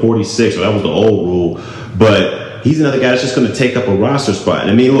believe, 46, so that was the old rule. But he's another guy that's just going to take up a roster spot.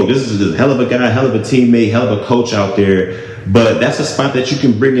 I mean, look, this is a hell of a guy, hell of a teammate, hell of a coach out there. But that's a spot that you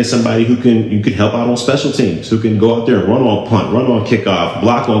can bring in somebody who can help out on special teams, who can go out there and run on punt, run on kickoff,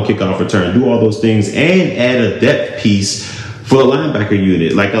 block on kickoff return, do all those things, and add a depth piece for the linebacker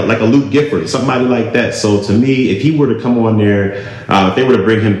unit, like a Luke Gifford, somebody like that. So to me, if he were to come on there, if they were to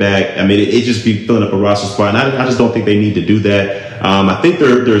bring him back, I mean, it'd just be filling up a roster spot. And I just don't think they need to do that. I think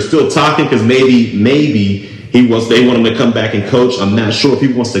they're still talking because maybe they want him to come back and coach. I'm not sure if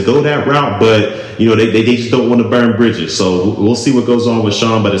he wants to go that route, but they just don't want to burn bridges. So we'll see what goes on with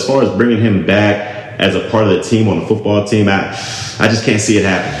Sean. But as far as bringing him back as a part of the team on the football team, I just can't see it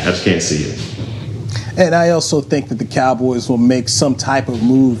happen. I just can't see it. And I also think that the Cowboys will make some type of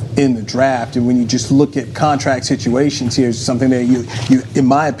move in the draft. And when you just look at contract situations here, it's something that you, in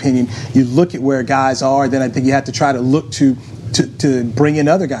my opinion, you look at where guys are, then I think you have to try to look to to bring in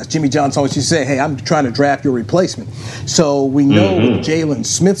other guys. Jimmy Johnson always used to say, hey, I'm trying to draft your replacement. So we know with Jalen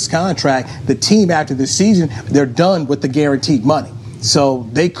Smith's contract, the team after this season, they're done with the guaranteed money. So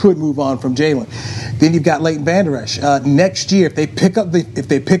they could move on from Jalen. Then you've got Leighton Vander Esch. Next year, if they pick up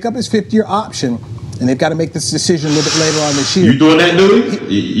his fifth-year option, and they've got to make this decision a little bit later on this year. You doing that,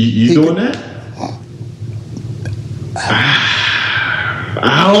 dude? You doing that?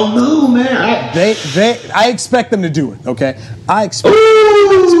 I don't know, man. I expect them to do it. Okay, I expect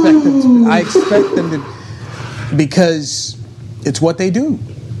them to, because it's what they do.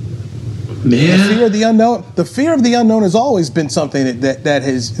 Man. The fear of the unknown. The fear of the unknown has always been something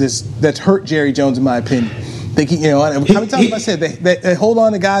that's hurt Jerry Jones, in my opinion. Thinking, how many times have I said they hold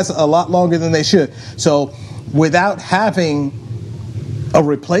on to guys a lot longer than they should. So without having a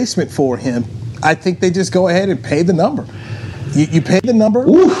replacement for him, I think they just go ahead and pay the number. You pay the number.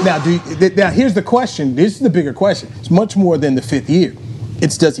 Now here's the question. This is the bigger question. It's much more than the fifth year.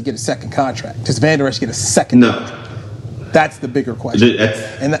 It's, does he get a second contract? Does Vander Esch get a second contract? That's the bigger question. He's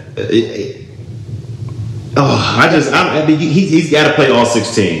got to play all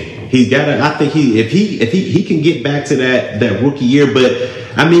 16. He's got to. I think if he can get back to that rookie year, but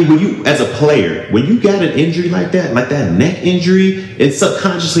I mean, when you, as a player, when you got an injury like that neck injury, it's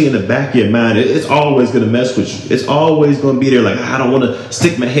subconsciously in the back of your mind, it's always going to mess with you. It's always going to be there. Like, I don't want to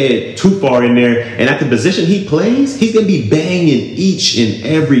stick my head too far in there. And at the position he plays, he's going to be banging each and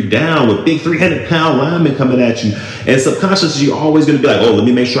every down with big 300-pound linemen coming at you. And subconsciously, you're always going to be like, oh, let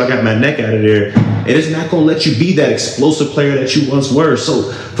me make sure I got my neck out of there. And it's not going to let you be that explosive player that you once were.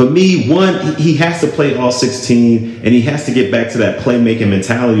 So for me, one, he has to play all 16, and he has to get back to that playmaking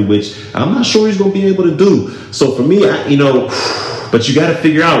mentality, which I'm not sure he's going to be able to do. So for me, but you got to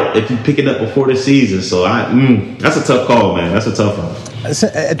figure out if you pick it up before the season. So that's a tough call, man. That's a tough one.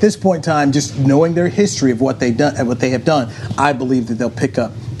 At this point in time, just knowing their history of what they've done, what they have done, I believe that they'll pick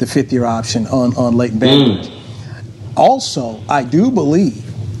up the fifth-year option on Leighton Vander Esch. Also, I do believe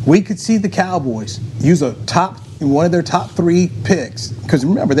we could see the Cowboys use one of their top 3 picks, because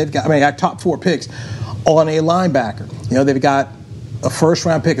remember they've got top 4 picks on a linebacker. They've got a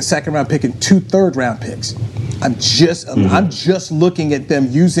first-round pick, a second-round pick, and 2 third-round picks. I'm just looking at them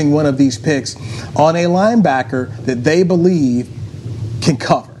using one of these picks on a linebacker that they believe can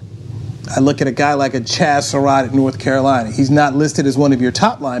cover. I look at a guy like a Chaz Surratt at North Carolina. He's not listed as one of your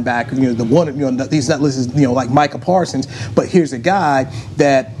top linebackers. He's not listed, like Micah Parsons. But here's a guy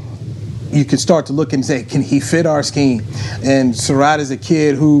that you can start to look and say, can he fit our scheme? And Surratt is a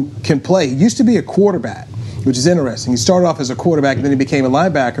kid who can play. He used to be a quarterback, which is interesting. He started off as a quarterback, and then he became a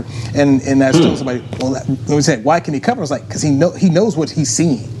linebacker. And I was telling somebody, let me say, why can he cover? I was like, because he knows what he's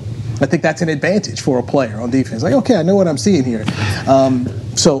seeing. I think that's an advantage for a player on defense. Like, okay, I know what I'm seeing here.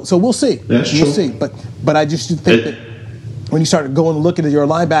 So we'll see. We'll see. But I just think that when you start going and looking at your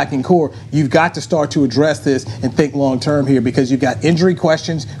linebacking core, you've got to start to address this and think long term here, because you've got injury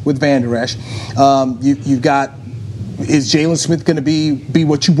questions with Vander Esch. You've got, is Jalen Smith going to be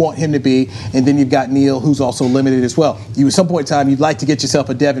what you want him to be? And then you've got Neal, who's also limited as well. At some point in time, you'd like to get yourself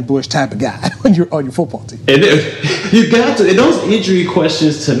a Devin Bush type of guy on your football team. And you got to. And those injury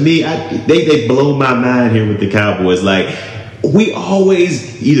questions, to me, they blow my mind here with the Cowboys. Like, we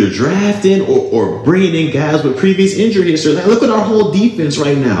always either drafting or bringing in guys with previous injury history. Like, look at our whole defense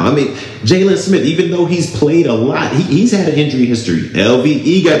right now. I mean, Jalen Smith, even though he's played a lot, he's had an injury history.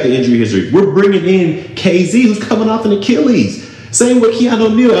 LVE got the injury history. We're bringing in KZ, who's coming off an Achilles. Same with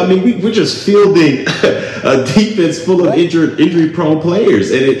Keanu Neal. I mean, we're just fielding a defense full of injury-prone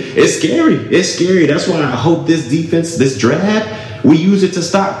players. And it's scary. It's scary. That's why I hope this defense, this draft, we use it to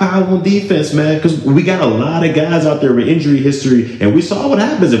stockpile on defense, man, because we got a lot of guys out there with injury history, and we saw what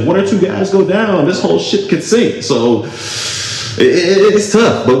happens. If 1 or 2 guys go down, this whole ship could sink. So it's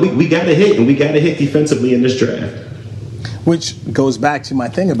tough, but we got to hit, and we got to hit defensively in this draft. Which goes back to my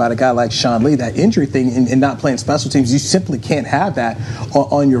thing about a guy like Sean Lee, that injury thing and not playing special teams. You simply can't have that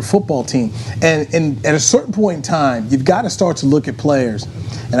on your football team. And at a certain point in time, you've got to start to look at players.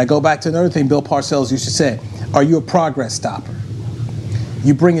 And I go back to another thing Bill Parcells used to say, are you a progress stopper?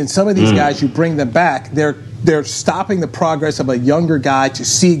 You bring in some of these guys, you bring them back, they're stopping the progress of a younger guy to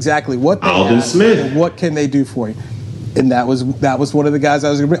see exactly what they have Smith. And what can they do for you. And that was one of the guys I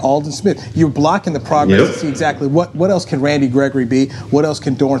was going to bring, Alden Smith. You're blocking the progress to see exactly what else can Randy Gregory be, what else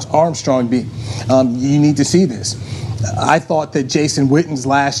can Dorrance Armstrong be. You need to see this. I thought that Jason Witten's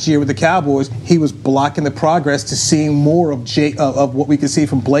last year with the Cowboys, he was blocking the progress to seeing more of what we could see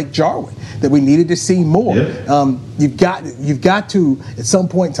from Blake Jarwin, that we needed to see more. Yeah. You've got to, at some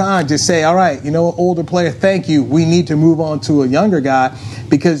point in time, just say, all right, older player, thank you. We need to move on to a younger guy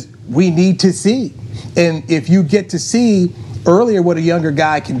because we need to see. And if you get to see earlier what a younger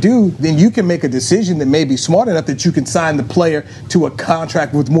guy can do, then you can make a decision that may be smart enough that you can sign the player to a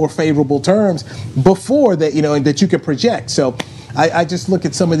contract with more favorable terms before that, and that you can project. So I just look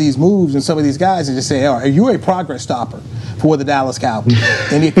at some of these moves and some of these guys and just say, all right, are you a progress stopper for the Dallas Cowboys?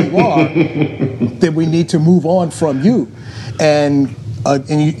 And if you are, then we need to move on from you. And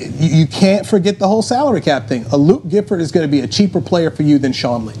you can't forget the whole salary cap thing. Luke Gifford is going to be a cheaper player for you than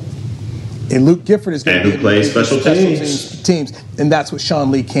Sean Lee. And Luke Gifford is going to play special teams, and that's what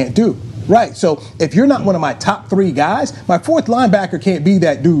Sean Lee can't do. Right. So if you're not one of my top 3 guys, my 4th linebacker can't be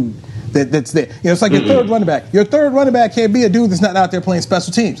that dude that's there. It's like your 3rd running back. Your 3rd running back can't be a dude that's not out there playing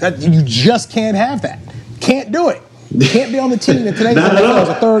special teams. You just can't have that. Can't do it. Can't be on the team. And today's NFL is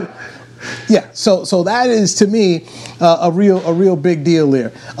a 3rd. Yeah, so that is, to me, a real big deal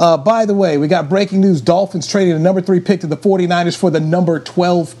there. By the way, we got breaking news. Dolphins trading the number 3 pick to the 49ers for the number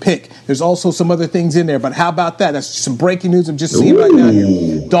 12 pick. There's also some other things in there, but how about that? That's some breaking news I'm just seeing right now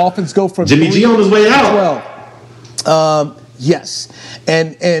here. Dolphins go from Jimmy G on his way out. 12. Yes.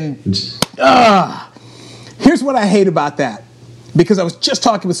 And here's what I hate about that. Because I was just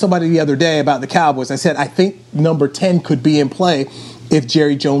talking with somebody the other day about the Cowboys. I said, I think number 10 could be in play if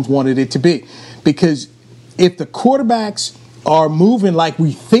Jerry Jones wanted it to be. Because if the quarterbacks are moving like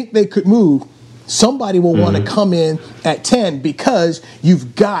we think they could move, somebody will want to come in at 10 because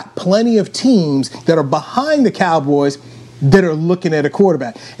you've got plenty of teams that are behind the Cowboys that are looking at a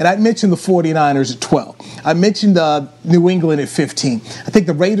quarterback. And I mentioned the 49ers at 12. I mentioned New England at 15. I think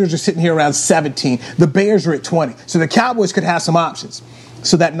the Raiders are sitting here around 17. The Bears are at 20. So the Cowboys could have some options.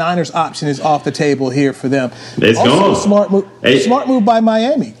 So that Niners option is off the table here for them. It's also gone. Smart move by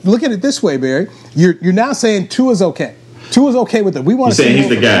Miami. Look at it this way, Barry. You're now saying Tua's okay. Tua's okay with it. We want to. You're saying he's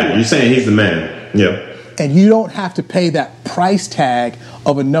the guy. You're saying he's the man. Yeah. And you don't have to pay that price tag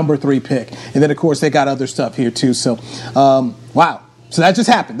of a number 3 pick. And then, of course, they got other stuff here, too. So, wow. So that just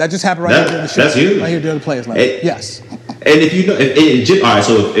happened. That just happened right here during the show. That's huge. Right here during the Players Lounge. Yes. And if you know, all right,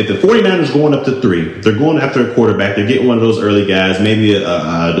 so if the 49ers going up to 3, they're going after a quarterback. They're getting one of those early guys, maybe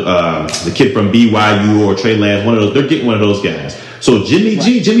the kid from BYU or Trey Lance, one of those. They're getting one of those guys. So Jimmy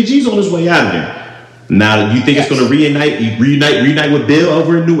G's on his way out of there. Now, do you think it's going to reunite with Bill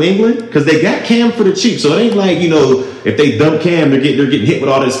over in New England? Because they got Cam for the cheap. So it ain't like, if they dump Cam, they're getting hit with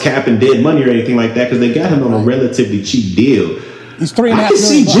all this cap and dead money or anything like that because they got him on a relatively cheap deal. He's $3.5 million. I can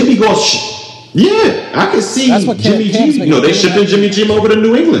see Jimmy go. Yeah, I can see Jimmy G. They shipped Jimmy G over to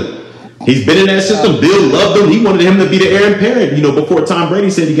New England. He's been in that system. Bill loved him. He wanted him to be the heir apparent, before Tom Brady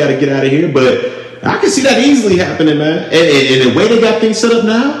said he got to get out of here. But I can see that easily happening, man. And the way they got things set up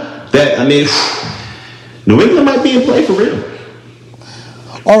now, New England might be in play for real.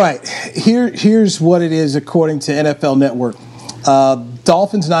 All right, here's what it is according to NFL Network.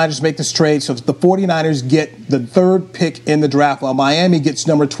 Dolphins and Niners make this trade, so the 49ers get the 3rd pick in the draft, while Miami gets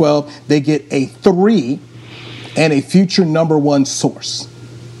number 12. They get a 3 and a future number 1 source.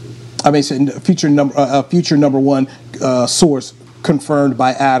 A future number 1 source confirmed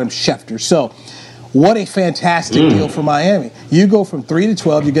by Adam Schefter. So, what a fantastic deal for Miami. You go from 3 to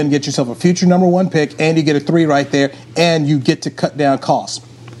 12, you're going to get yourself a future number 1 pick, and you get a 3 right there, and you get to cut down costs.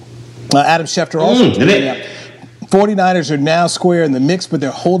 Adam Schefter also tweeted out, 49ers are now square in the mix, but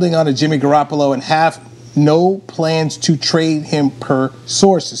they're holding on to Jimmy Garoppolo and have no plans to trade him per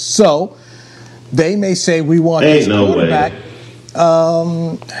sources. So they may say we want this quarterback.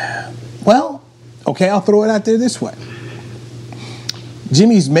 Well, okay, I'll throw it out there this way.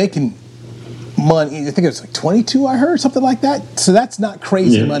 Jimmy's making money. I think it's like 22, I heard, something like that. So that's not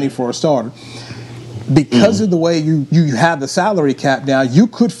crazy money for a starter. Because of the way you have the salary cap now, you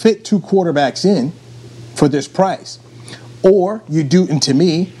could fit 2 quarterbacks in for this price. Or you do, and to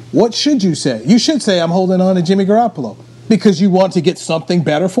me, what should you say? You should say, I'm holding on to Jimmy Garoppolo because you want to get something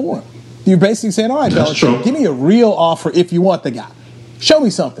better for him. You're basically saying, all right, Belichick, give me a real offer if you want the guy. Show me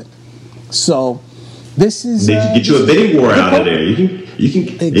something. So this is... They can get you a bidding war out of there. You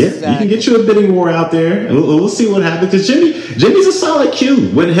can get you a bidding war out there. And we'll see what happens. Because Jimmy's a solid Q.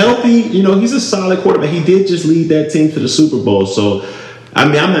 When healthy, he's a solid quarterback. He did just lead that team to the Super Bowl. So,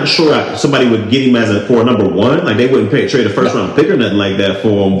 I'm not sure somebody would get him for number 1. Like, they wouldn't trade a first-round pick or nothing like that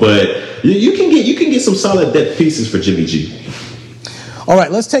for him. But you can get some solid depth pieces for Jimmy G. All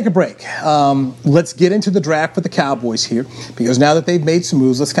right, let's take a break. Let's get into the draft for the Cowboys here, because now that they've made some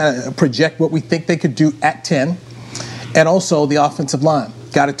moves, let's kind of project what we think they could do at 10, and also the offensive line.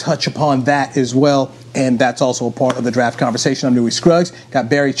 Got to touch upon that as well, and that's also a part of the draft conversation. I'm Dewey Scruggs. Got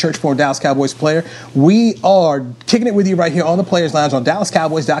Barry Church, former Dallas Cowboys player. We are kicking it with you right here on the Players Lounge on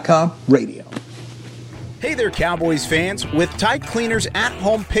DallasCowboys.com radio. Hey there, Cowboys fans. With Tide Cleaners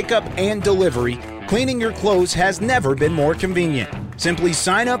at-home pickup and delivery, cleaning your clothes has never been more convenient. Simply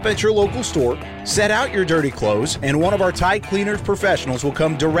sign up at your local store, set out your dirty clothes, and one of our Tide Cleaners professionals will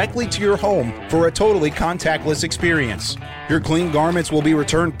come directly to your home for a totally contactless experience. Your clean garments will be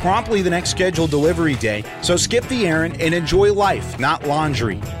returned promptly the next scheduled delivery day, so skip the errand and enjoy life, not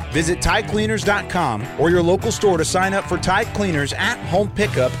laundry. Visit TideCleaners.com or your local store to sign up for Tide Cleaners at-home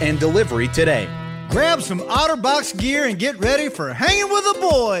pickup and delivery today. Grab some OtterBox gear and get ready for hanging with the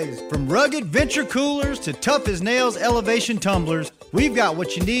boys. From rugged venture coolers to tough as nails elevation tumblers, we've got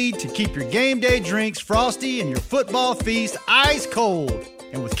what you need to keep your game day drinks frosty and your football feast ice cold.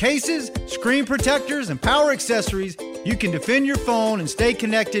 And with cases, screen protectors, and power accessories, you can defend your phone and stay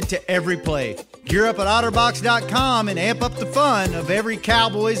connected to every play. Gear up at OtterBox.com and amp up the fun of every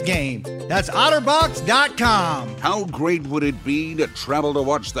Cowboys game. That's OtterBox.com. How great would it be to travel to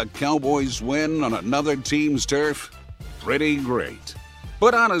watch the Cowboys win on another team's turf? Pretty great.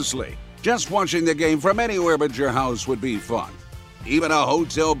 But honestly, just watching the game from anywhere but your house would be fun. Even a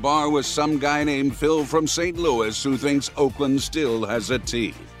hotel bar with some guy named Phil from St. Louis who thinks Oakland still has a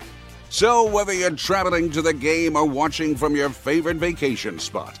team. So whether you're traveling to the game or watching from your favorite vacation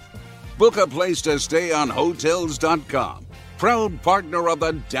spot, book a place to stay on Hotels.com, proud partner of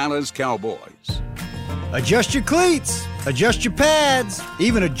the Dallas Cowboys. Adjust your cleats, adjust your pads,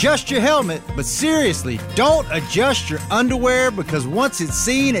 even adjust your helmet, but seriously, don't adjust your underwear because once it's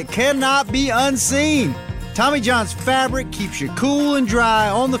seen, it cannot be unseen. Tommy John's fabric keeps you cool and dry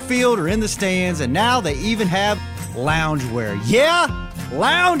on the field or in the stands, and now they even have loungewear. Yeah,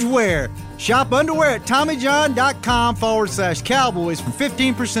 loungewear. Shop underwear at TommyJohn.com/Cowboys for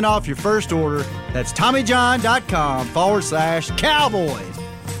 15% off your first order. That's TommyJohn.com/Cowboys.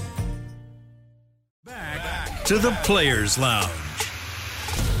 Back to the Players Lounge.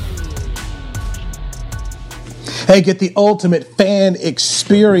 Hey, get the ultimate fan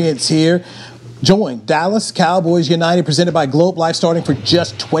experience here. Join Dallas Cowboys United, presented by Globe Life, starting for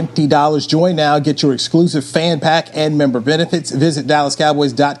just $20. Join now. Get your exclusive fan pack and member benefits. Visit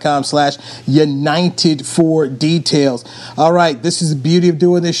DallasCowboys.com/United for details. All right, this is the beauty of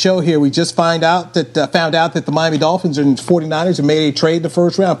doing this show here. We just found out that the Miami Dolphins and 49ers have made a trade in the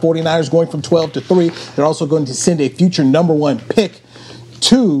first round. 49ers going from 12 to 3. They're also going to send a future number 1 pick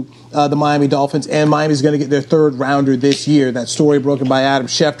to the Miami Dolphins, and Miami's going to get their third rounder this year. That story broken by Adam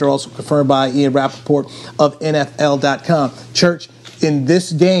Schefter, also confirmed by Ian Rappaport of NFL.com. Church, in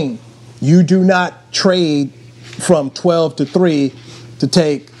this game, you do not trade from 12 to 3 to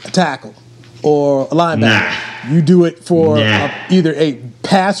take a tackle or a linebacker. Nah. You do it for either a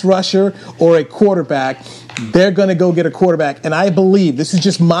pass rusher or a quarterback. They're going to go get a quarterback, and I believe, this is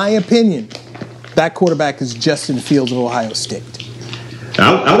just my opinion, that quarterback is Justin Fields of Ohio State.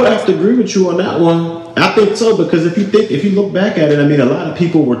 I would have to agree with you on that one. I think so, because if you look back at it, I mean, a lot of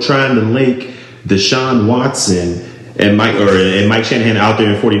people were trying to link Deshaun Watson and Mike Shanahan out there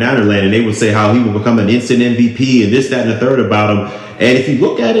in 49er land, and they would say how he would become an instant MVP and this, that, and the third about him. And if you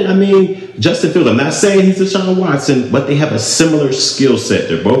look at it, I mean, Justin Fields, I'm not saying he's Deshaun Watson, but they have a similar skill set.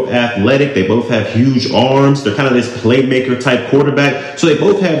 They're both athletic. They both have huge arms. They're kind of this playmaker type quarterback. So they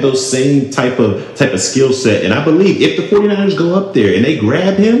both have those same type of skill set. And I believe if the 49ers go up there and they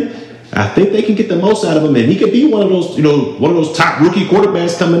grab him, I think they can get the most out of him, and he could be one of those top rookie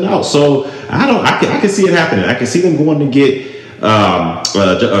quarterbacks coming out. So I can see it happening. I can see them going to get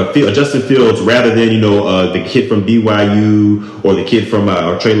Justin Fields rather than the kid from BYU or the kid from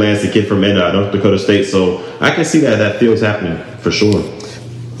or Trey Lance, the kid from North Dakota State. So I can see that Fields happening for sure.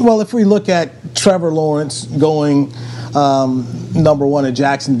 Well, if we look at Trevor Lawrence going number 1 at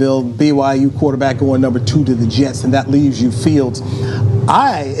Jacksonville, BYU quarterback going number 2 to the Jets, and that leaves you Fields.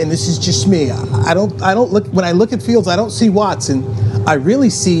 And this is just me, I don't look, when I look at Fields, I don't see Watson. I really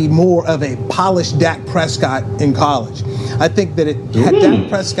see more of a polished Dak Prescott in college. I think that had Dak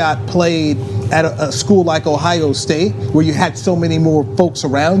Prescott played at a school like Ohio State, where you had so many more folks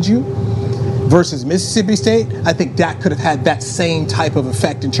around you, versus Mississippi State, I think Dak could have had that same type of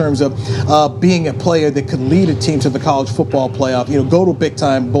effect in terms of being a player that could lead a team to the college football playoff, go to a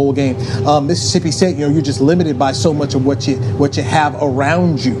big-time bowl game. Mississippi State, you're just limited by so much of what you have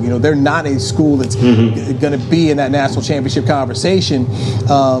around you. They're not a school that's going to be in that national championship conversation.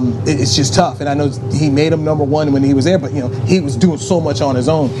 It's just tough. And I know he made him number 1 when he was there, but, he was doing so much on his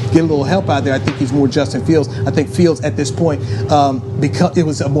own. Get a little help out there. I think he's more Justin Fields. I think Fields at this point, because it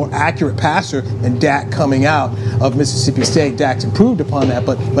was a more accurate passer than Dak coming out of Mississippi State. Dak's improved upon that,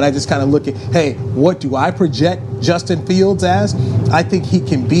 but I just kind of look at, hey, what do I project Justin Fields as? I think he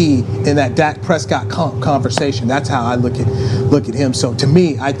can be in that Dak Prescott conversation. That's how I look at him. So to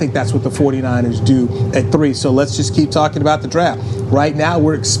me, I think that's what the 49ers do at 3. So let's just keep talking about the draft. Right now,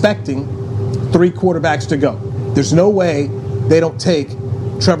 we're expecting 3 quarterbacks to go. There's no way they don't take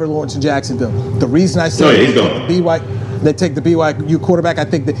Trevor Lawrence in Jacksonville. The reason I say they take the BYU quarterback, I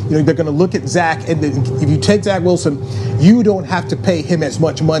think that they're going to look at Zach, and if you take Zach Wilson, you don't have to pay him as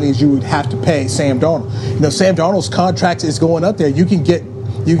much money as you would have to pay Sam Darnold. Sam Darnold's contract is going up there. You can get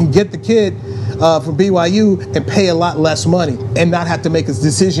the kid from BYU and pay a lot less money and not have to make a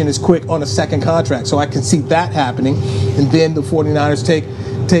decision as quick on a second contract. So I can see that happening. And then the 49ers take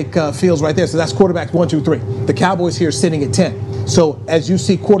Fields right there. So that's quarterbacks 1, 2, 3. The Cowboys here sitting at 10. So as you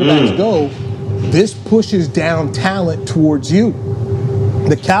see quarterbacks go, this pushes down talent towards you.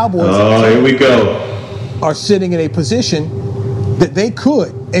 The Cowboys here we go. are sitting in a position that they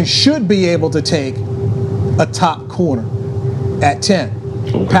could and should be able to take a top corner at 10.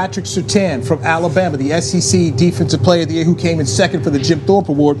 Okay. Patrick Surtain from Alabama, the SEC Defensive Player of the Year, who came in second for the Jim Thorpe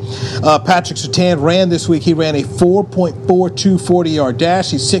Award. Patrick Surtain ran this week. He ran a 4.42 40-yard dash.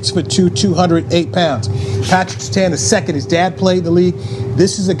 He's 6'2", 208 pounds. Patrick Surtain is second. His dad played in the league.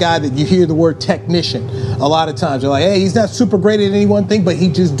 This is a guy that you hear the word technician a lot of times. You're like, hey, he's not super great at any one thing, but he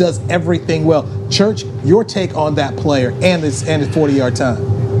just does everything well. Church, your take on that player and his 40-yard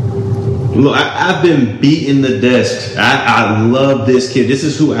time. Look, I've been beating the desk. I love this kid. This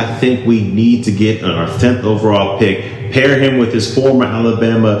is who I think we need to get on our 10th overall pick. Pair him with his former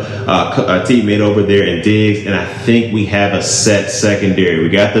Alabama teammate over there in Diggs, and I think we have a set secondary. We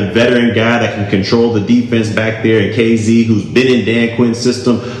got the veteran guy that can control the defense back there in KZ, who's been in Dan Quinn's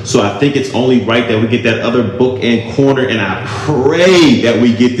system. So I think it's only right that we get that other bookend corner, and I pray that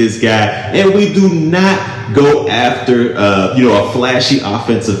we get this guy. And we do not go after a flashy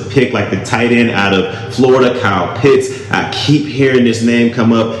offensive pick like the tight end out of Florida, Kyle Pitts. I keep hearing this name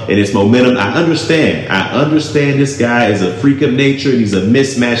come up and its momentum. I understand this guy is a freak of nature and he's a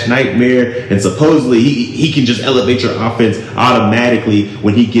mismatch nightmare, and supposedly he can just elevate your offense automatically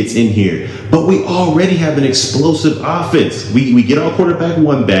when he gets in here. But we already have an explosive offense. We get our quarterback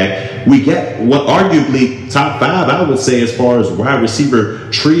 1 back. We get what arguably top 5, I would say, as far as wide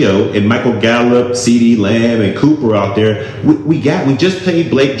receiver trio, and Michael Gallup, CeeDee Lamb, and Cooper out there. We just paid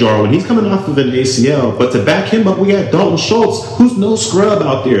Blake Jarwin. He's coming off of an ACL, but to back him up, we got Dalton Schultz, who's no scrub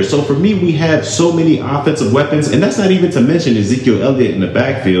out there. So for me, we have so many offensive weapons, and that's not even to mention Ezekiel Elliott in the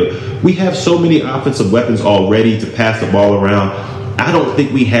backfield. We have so many offensive weapons already to pass the ball around. I don't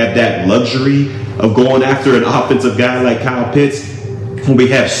think we have that luxury of going after an offensive guy like Kyle Pitts when we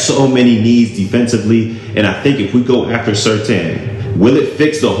have so many needs defensively. And I think if we go after Surtain, will it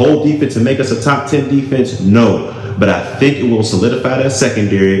fix the whole defense and make us a top 10 defense? No. But I think it will solidify that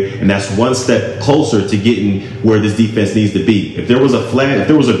secondary, and that's one step closer to getting where this defense needs to be. If there was a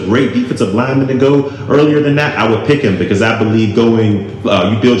great defensive lineman to go earlier than that, I would pick him, because I believe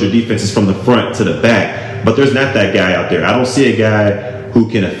you build your defenses from the front to the back. But there's not that guy out there. I don't see a guy who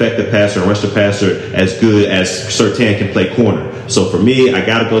can affect the passer and rush the passer as good as Surtain can play corner. So for me, I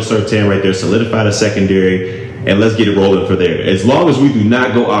got to go Surtain right there, solidify the secondary, and let's get it rolling for there. As long as we do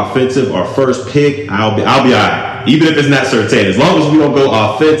not go offensive, our first pick, I'll be all right. Even if it's not Surtain, as long as we don't go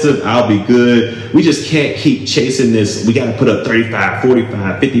offensive, I'll be good. We just can't keep chasing this. We got to put up 35,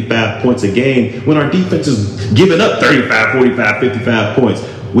 45, 55 points a game when our defense is giving up 35, 45, 55 points.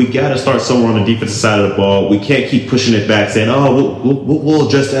 We got to start somewhere on the defensive side of the ball. We can't keep pushing it back, saying, we'll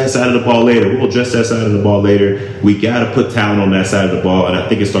address that side of the ball later. We'll address that side of the ball later. We got to put talent on that side of the ball, and I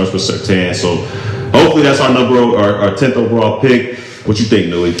think it starts with Surtain. So hopefully that's our 10th overall pick. What you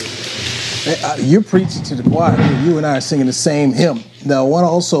think, Louis? You're preaching to the choir. You and I are singing the same hymn. Now, I want to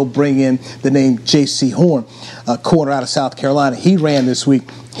also bring in the name J.C. Horn, a corner out of South Carolina. He ran this week.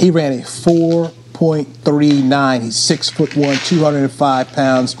 He ran a 4.39. He's 6'1", 205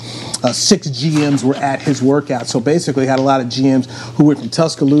 pounds. 6 GMs were at his workout. So basically had a lot of GMs who went from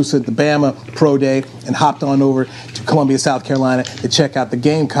Tuscaloosa at the Bama Pro Day and hopped on over to Columbia, South Carolina to check out the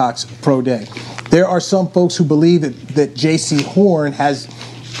Gamecocks Pro Day. There are some folks who believe that J.C. Horn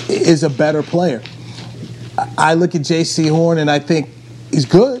is a better player. I look at J.C. Horn and I think he's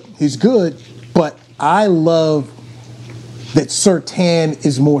good, but I love that Surtain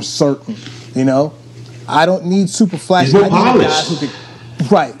is more certain, I don't need super flashy. He's more polished.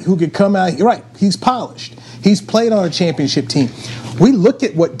 Who could come out. Right, he's polished. He's played on a championship team. We look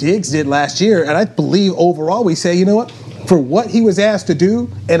at what Diggs did last year, and I believe overall we say, you know what? For what he was asked to do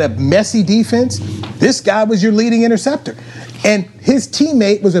in a messy defense, this guy was your leading interceptor. And his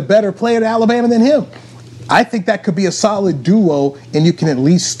teammate was a better player at Alabama than him. I think that could be a solid duo, and you can at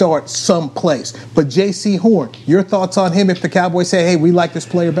least start someplace. But J.C. Horn, your thoughts on him if the Cowboys say, hey, we like this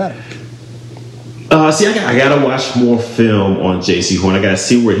player better? See, I gotta watch more film on J.C. Horn. I gotta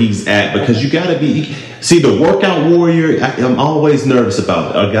see where he's at, because you gotta be. See, the workout warrior, I'm always nervous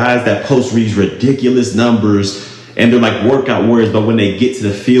about guys that post these ridiculous numbers, and they're like workout warriors, but when they get to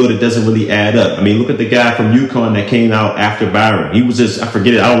the field, it doesn't really add up. I mean, look at the guy from UConn that came out after Byron. He was just, I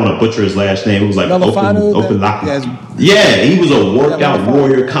forget it, I don't want to butcher his last name. It was like open lock. Yeah, he was a workout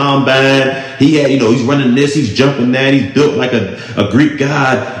warrior, combine. He had, he's running this, he's jumping that, he's built like a Greek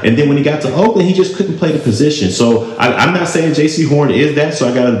god. And then when he got to Oakland, he just couldn't play the position. So I'm not saying J.C. Horn is that, so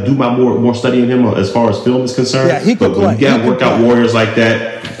I got to do my more studying him as far as film is concerned. Yeah, he could play. When you got workout warriors like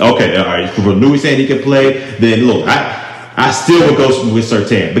that, okay, all right. For Louis saying he can play, then look, I still would go with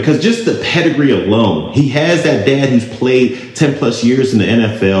Surtain, because just the pedigree alone, he has that dad who's played 10 plus years in the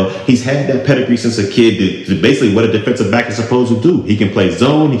NFL. He's had that pedigree since a kid, to basically what a defensive back is supposed to do. He can play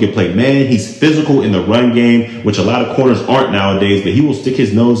zone, he can play man, he's physical in the run game, which a lot of corners aren't nowadays, but he will stick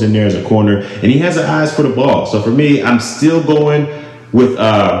his nose in there as a corner, and he has the eyes for the ball. So for me, I'm still going with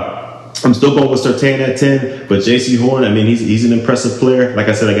Surtain at 10, but J.C. Horn, I mean, he's an impressive player. Like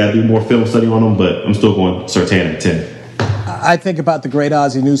I said, I got to do more film study on him, but I'm still going Surtain at 10. I think about the great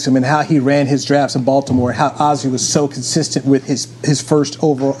Ozzie Newsome and how he ran his drafts in Baltimore, how Ozzie was so consistent with his first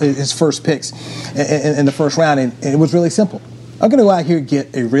picks in the first round, and it was really simple. I'm going to go out here and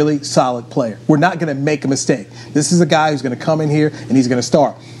get a really solid player. We're not going to make a mistake. This is a guy who's going to come in here and he's going to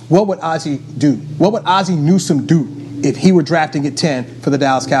start. What would Ozzie do? What would Ozzie Newsome do if he were drafting at 10 for the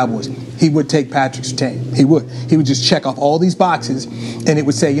Dallas Cowboys? He would take Patrick Surtain. He would just check off all these boxes, and it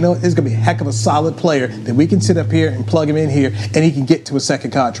would say, this is going to be a heck of a solid player that we can sit up here and plug him in here, and he can get to a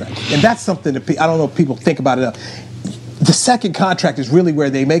second contract. And that's something that I don't know if people think about it enough. The second contract is really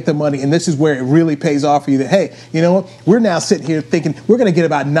where they make the money, and this is where it really pays off for you that, hey, you know what? We're now sitting here thinking we're going to get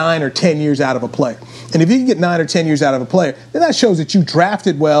about 9 or 10 years out of a player. And if you can get 9 or 10 years out of a player, then that shows that you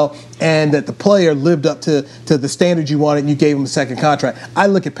drafted well and that the player lived up to the standards you wanted and you gave him a second contract. I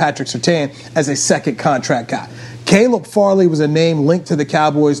look at Patrick Surtain as a second contract guy. Caleb Farley was a name linked to the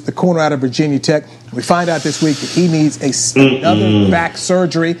Cowboys, the corner out of Virginia Tech. We find out this week that he needs another back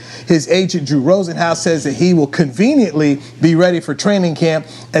surgery. His agent, Drew Rosenhaus, says that he will conveniently be ready for training camp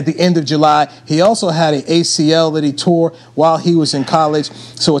at the end of July. He also had an ACL that he tore while he was in college,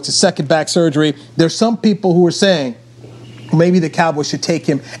 so it's a second back surgery. There's some people who are saying maybe the Cowboys should take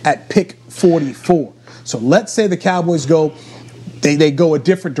him at pick 44. So let's say the Cowboys go They go a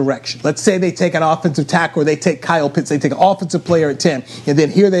different direction. Let's say they take an offensive tackle, or they take Kyle Pitts, they take an offensive player at 10, and then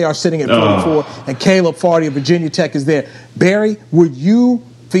here they are sitting at 44, and Caleb Farley of Virginia Tech is there. Barry, would you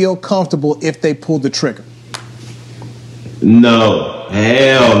feel comfortable if they pulled the trigger? No,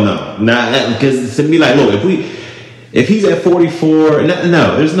 hell no. Not because to me, like, look, if he's at 44,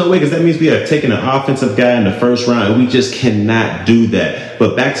 no, there's no way, because that means we have taken an offensive guy in the first round, and we just cannot do that.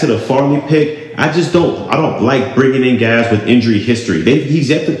 But back to the Farley pick, I don't like bringing in guys with injury history. He's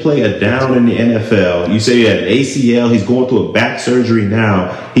yet to play a down in the NFL. You say he had an ACL. He's going through a back surgery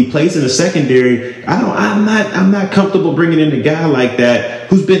now. He plays in the secondary. I'm not comfortable bringing in a guy like that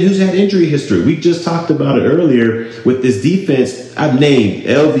who's had injury history. We just talked about it earlier with this defense. I've named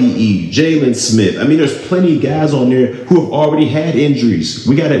LVE, Jalen Smith. I mean, there's plenty of guys on there who have already had injuries.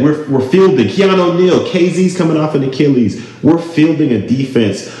 We're fielding Keanu O'Neal. KZ's coming off an Achilles. We're fielding a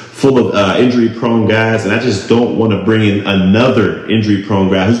defense full of injury-prone guys, and I just don't want to bring in another injury-prone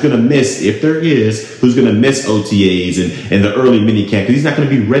guy who's going to miss, if there is, who's going to miss OTAs and the early mini camp, because he's not going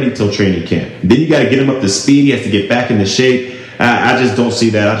to be ready till training camp. Then you got to get him up to speed. He has to get back into shape. I just don't see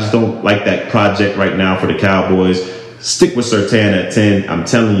that. I just don't like that project right now for the Cowboys. Stick with Surtain at 10. I'm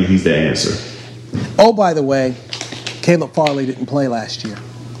telling you, he's the answer. Oh, by the way, Caleb Farley didn't play last year.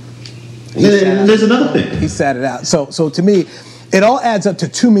 There's another thing. He sat it out. So to me, it all adds up to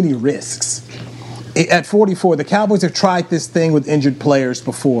too many risks. At 44, the Cowboys have tried this thing with injured players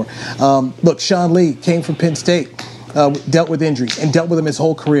before. Look, Sean Lee came from Penn State, dealt with injuries and dealt with them his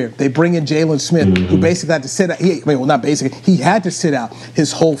whole career. They bring in Jalen Smith, who basically had to sit out. He had to sit out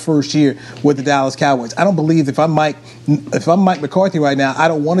his whole first year with the Dallas Cowboys. I don't believe if I'm Mike McCarthy right now, I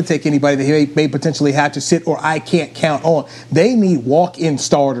don't want to take anybody that he may potentially have to sit or I can't count on. They need walk-in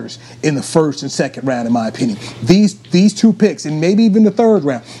starters in the first and second round, in my opinion. These two picks, and maybe even the third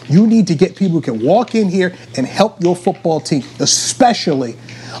round, you need to get people who can walk in here and help your football team, especially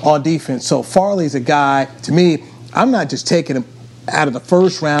on defense. So Farley's a guy, to me, I'm not just taking him out of the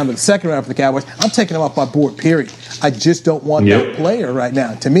first round or the second round for the Cowboys. I'm taking him off my board, period. I just don't want that player right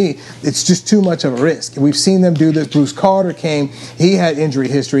now. To me, it's just too much of a risk. We've seen them do this. Bruce Carter came. He had injury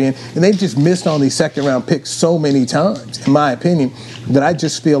history, and they've just missed on these second-round picks so many times, in my opinion, that I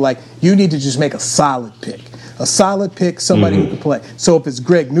just feel like you need to just make a solid pick. a solid pick, somebody who can play. So if it's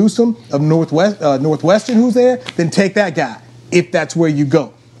Greg Newsome of Northwestern who's there, then take that guy if that's where you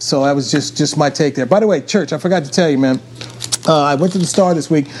go. So that was just my take there. By the way, Church, I forgot to tell you, man. I went to the Star this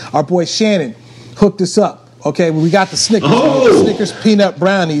week. Our boy Shannon hooked us up. Okay, we got the Snickers, Snickers peanut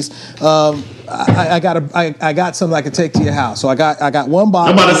brownies. I got something I could take to your house. So I got one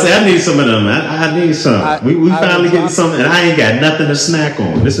bottle. I'm about to say I need some of them, man. I need some. We finally getting some, and I ain't got nothing to snack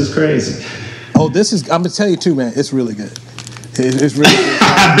on. This is crazy. Oh, I'm gonna tell you too, man. It's really good. It's really good.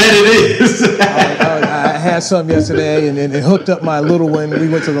 I bet it is. I had some yesterday, and it hooked up my little one. We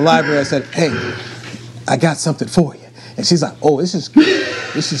went to the library. I said, "Hey, I got something for you." And she's like, "Oh, this is good.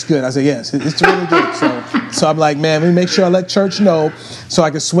 This is good." I said, "Yes, it's really good." So I'm like, "Man, let me make sure I let Church know so I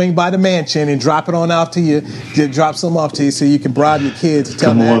can swing by the mansion and drop it on off to you, drop some off to you so you can bribe your kids and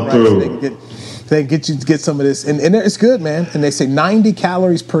tell them that so they can get some of this." And it's good, man. And they say 90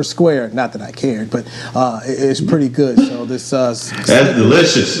 calories per square. Not that I cared, but it's pretty good. So this that's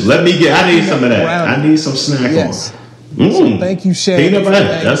delicious. I need some of that. I need some snack on. So thank you, Shannon.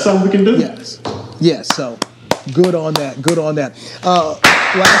 That's something we can do. Yes. So. Good on that. Appreciate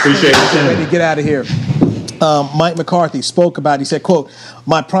it. Ready to get out of here. Mike McCarthy spoke about it. He said, quote,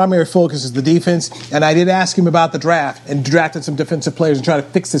 "My primary focus is the defense, and I did ask him about the draft and drafted some defensive players and try to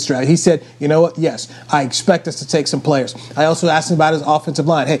fix this draft." He said, "You know what? Yes, I expect us to take some players." I also asked him about his offensive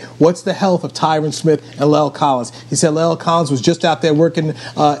line. Hey, what's the health of Tyron Smith and La'el Collins? He said La'el Collins was just out there working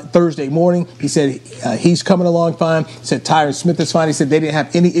Thursday morning. He said he's coming along fine. He said Tyron Smith is fine. He said they didn't have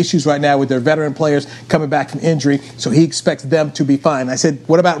any issues right now with their veteran players coming back from injury, so he expects them to be fine. I said,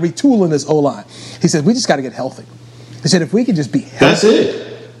 what about retooling this O-line? He said, we just got to get healthy. He said, if we could just be healthy, that's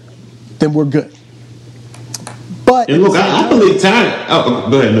it, then we're good. But and look, I believe Tyron. Oh,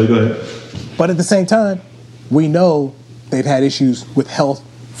 go ahead. But at the same time, we know they've had issues with health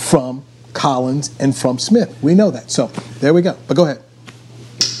from Collins and from Smith. We know that. So there we go. But go ahead.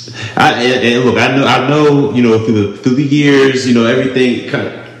 I know. Through the years, everything.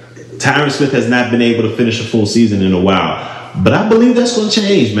 Tyron Smith has not been able to finish a full season in a while. But I believe that's going to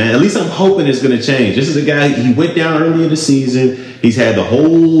change, man. At least I'm hoping it's going to change. This is a guy, he went down early in the season. He's had the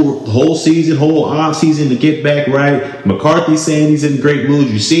whole season, whole off season to get back right. McCarthy's saying he's in great mood.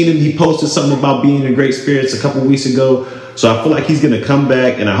 You've seen him. He posted something about being in great spirits a couple weeks ago. So I feel like he's going to come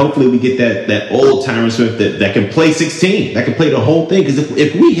back, and hopefully we get that old Tyron Smith that can play 16, that can play the whole thing. Because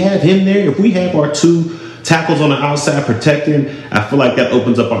if we have him there, if we have our two tackles on the outside protecting, I feel like that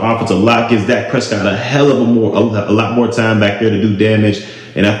opens up our offense a lot, gives Dak Prescott a lot more time back there to do damage,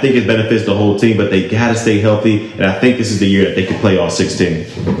 and I think it benefits the whole team. But they got to stay healthy, and I think this is the year that they can play all 16.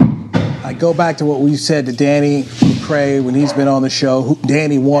 I go back to what we said to Danny McCray when he's been on the show.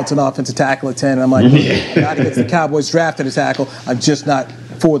 Danny wants an offensive tackle at 10, and I'm like, I got to get the Cowboys drafted a tackle. I'm just not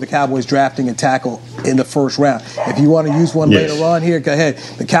for the Cowboys drafting a tackle in the first round. If you want to use one later on here, go ahead.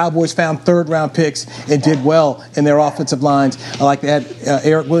 The Cowboys found third-round picks and did well in their offensive lines. I like they had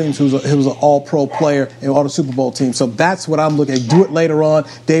Eric Williams, who was an all-pro player and on the Super Bowl team. So that's what I'm looking at. Do it later on.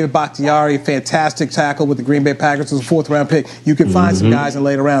 David Bakhtiari, fantastic tackle with the Green Bay Packers, was a fourth-round pick. You can find some guys in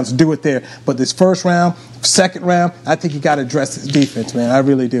later rounds. Do it there. But this first round, second round, I think you got to address this defense, man. I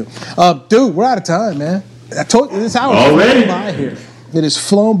really do. Dude, we're out of time, man. I told you this hour is flown by here. It has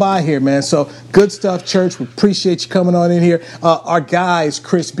flown by here, man. So good stuff, Church. We appreciate you coming on in here. Our guy is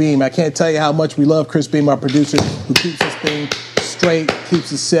Chris Beam. I can't tell you how much we love Chris Beam, our producer, who keeps this thing straight,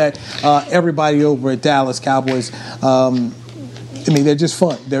 keeps it set. Everybody over at Dallas Cowboys, they're just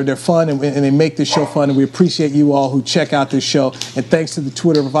fun. They're fun, and they make this show fun, and we appreciate you all who check out this show. And thanks to the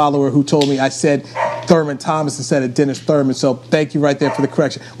Twitter follower who told me I said Thurman Thomas instead of Dennis Thurman. So thank you right there for the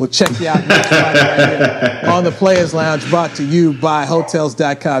correction. We'll check you out next Friday right here on the Players Lounge, brought to you by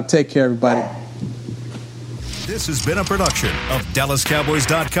Hotels.com. Take care, everybody. This has been a production of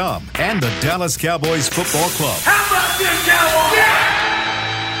DallasCowboys.com and the Dallas Cowboys Football Club. How about this, Cowboys? Yeah!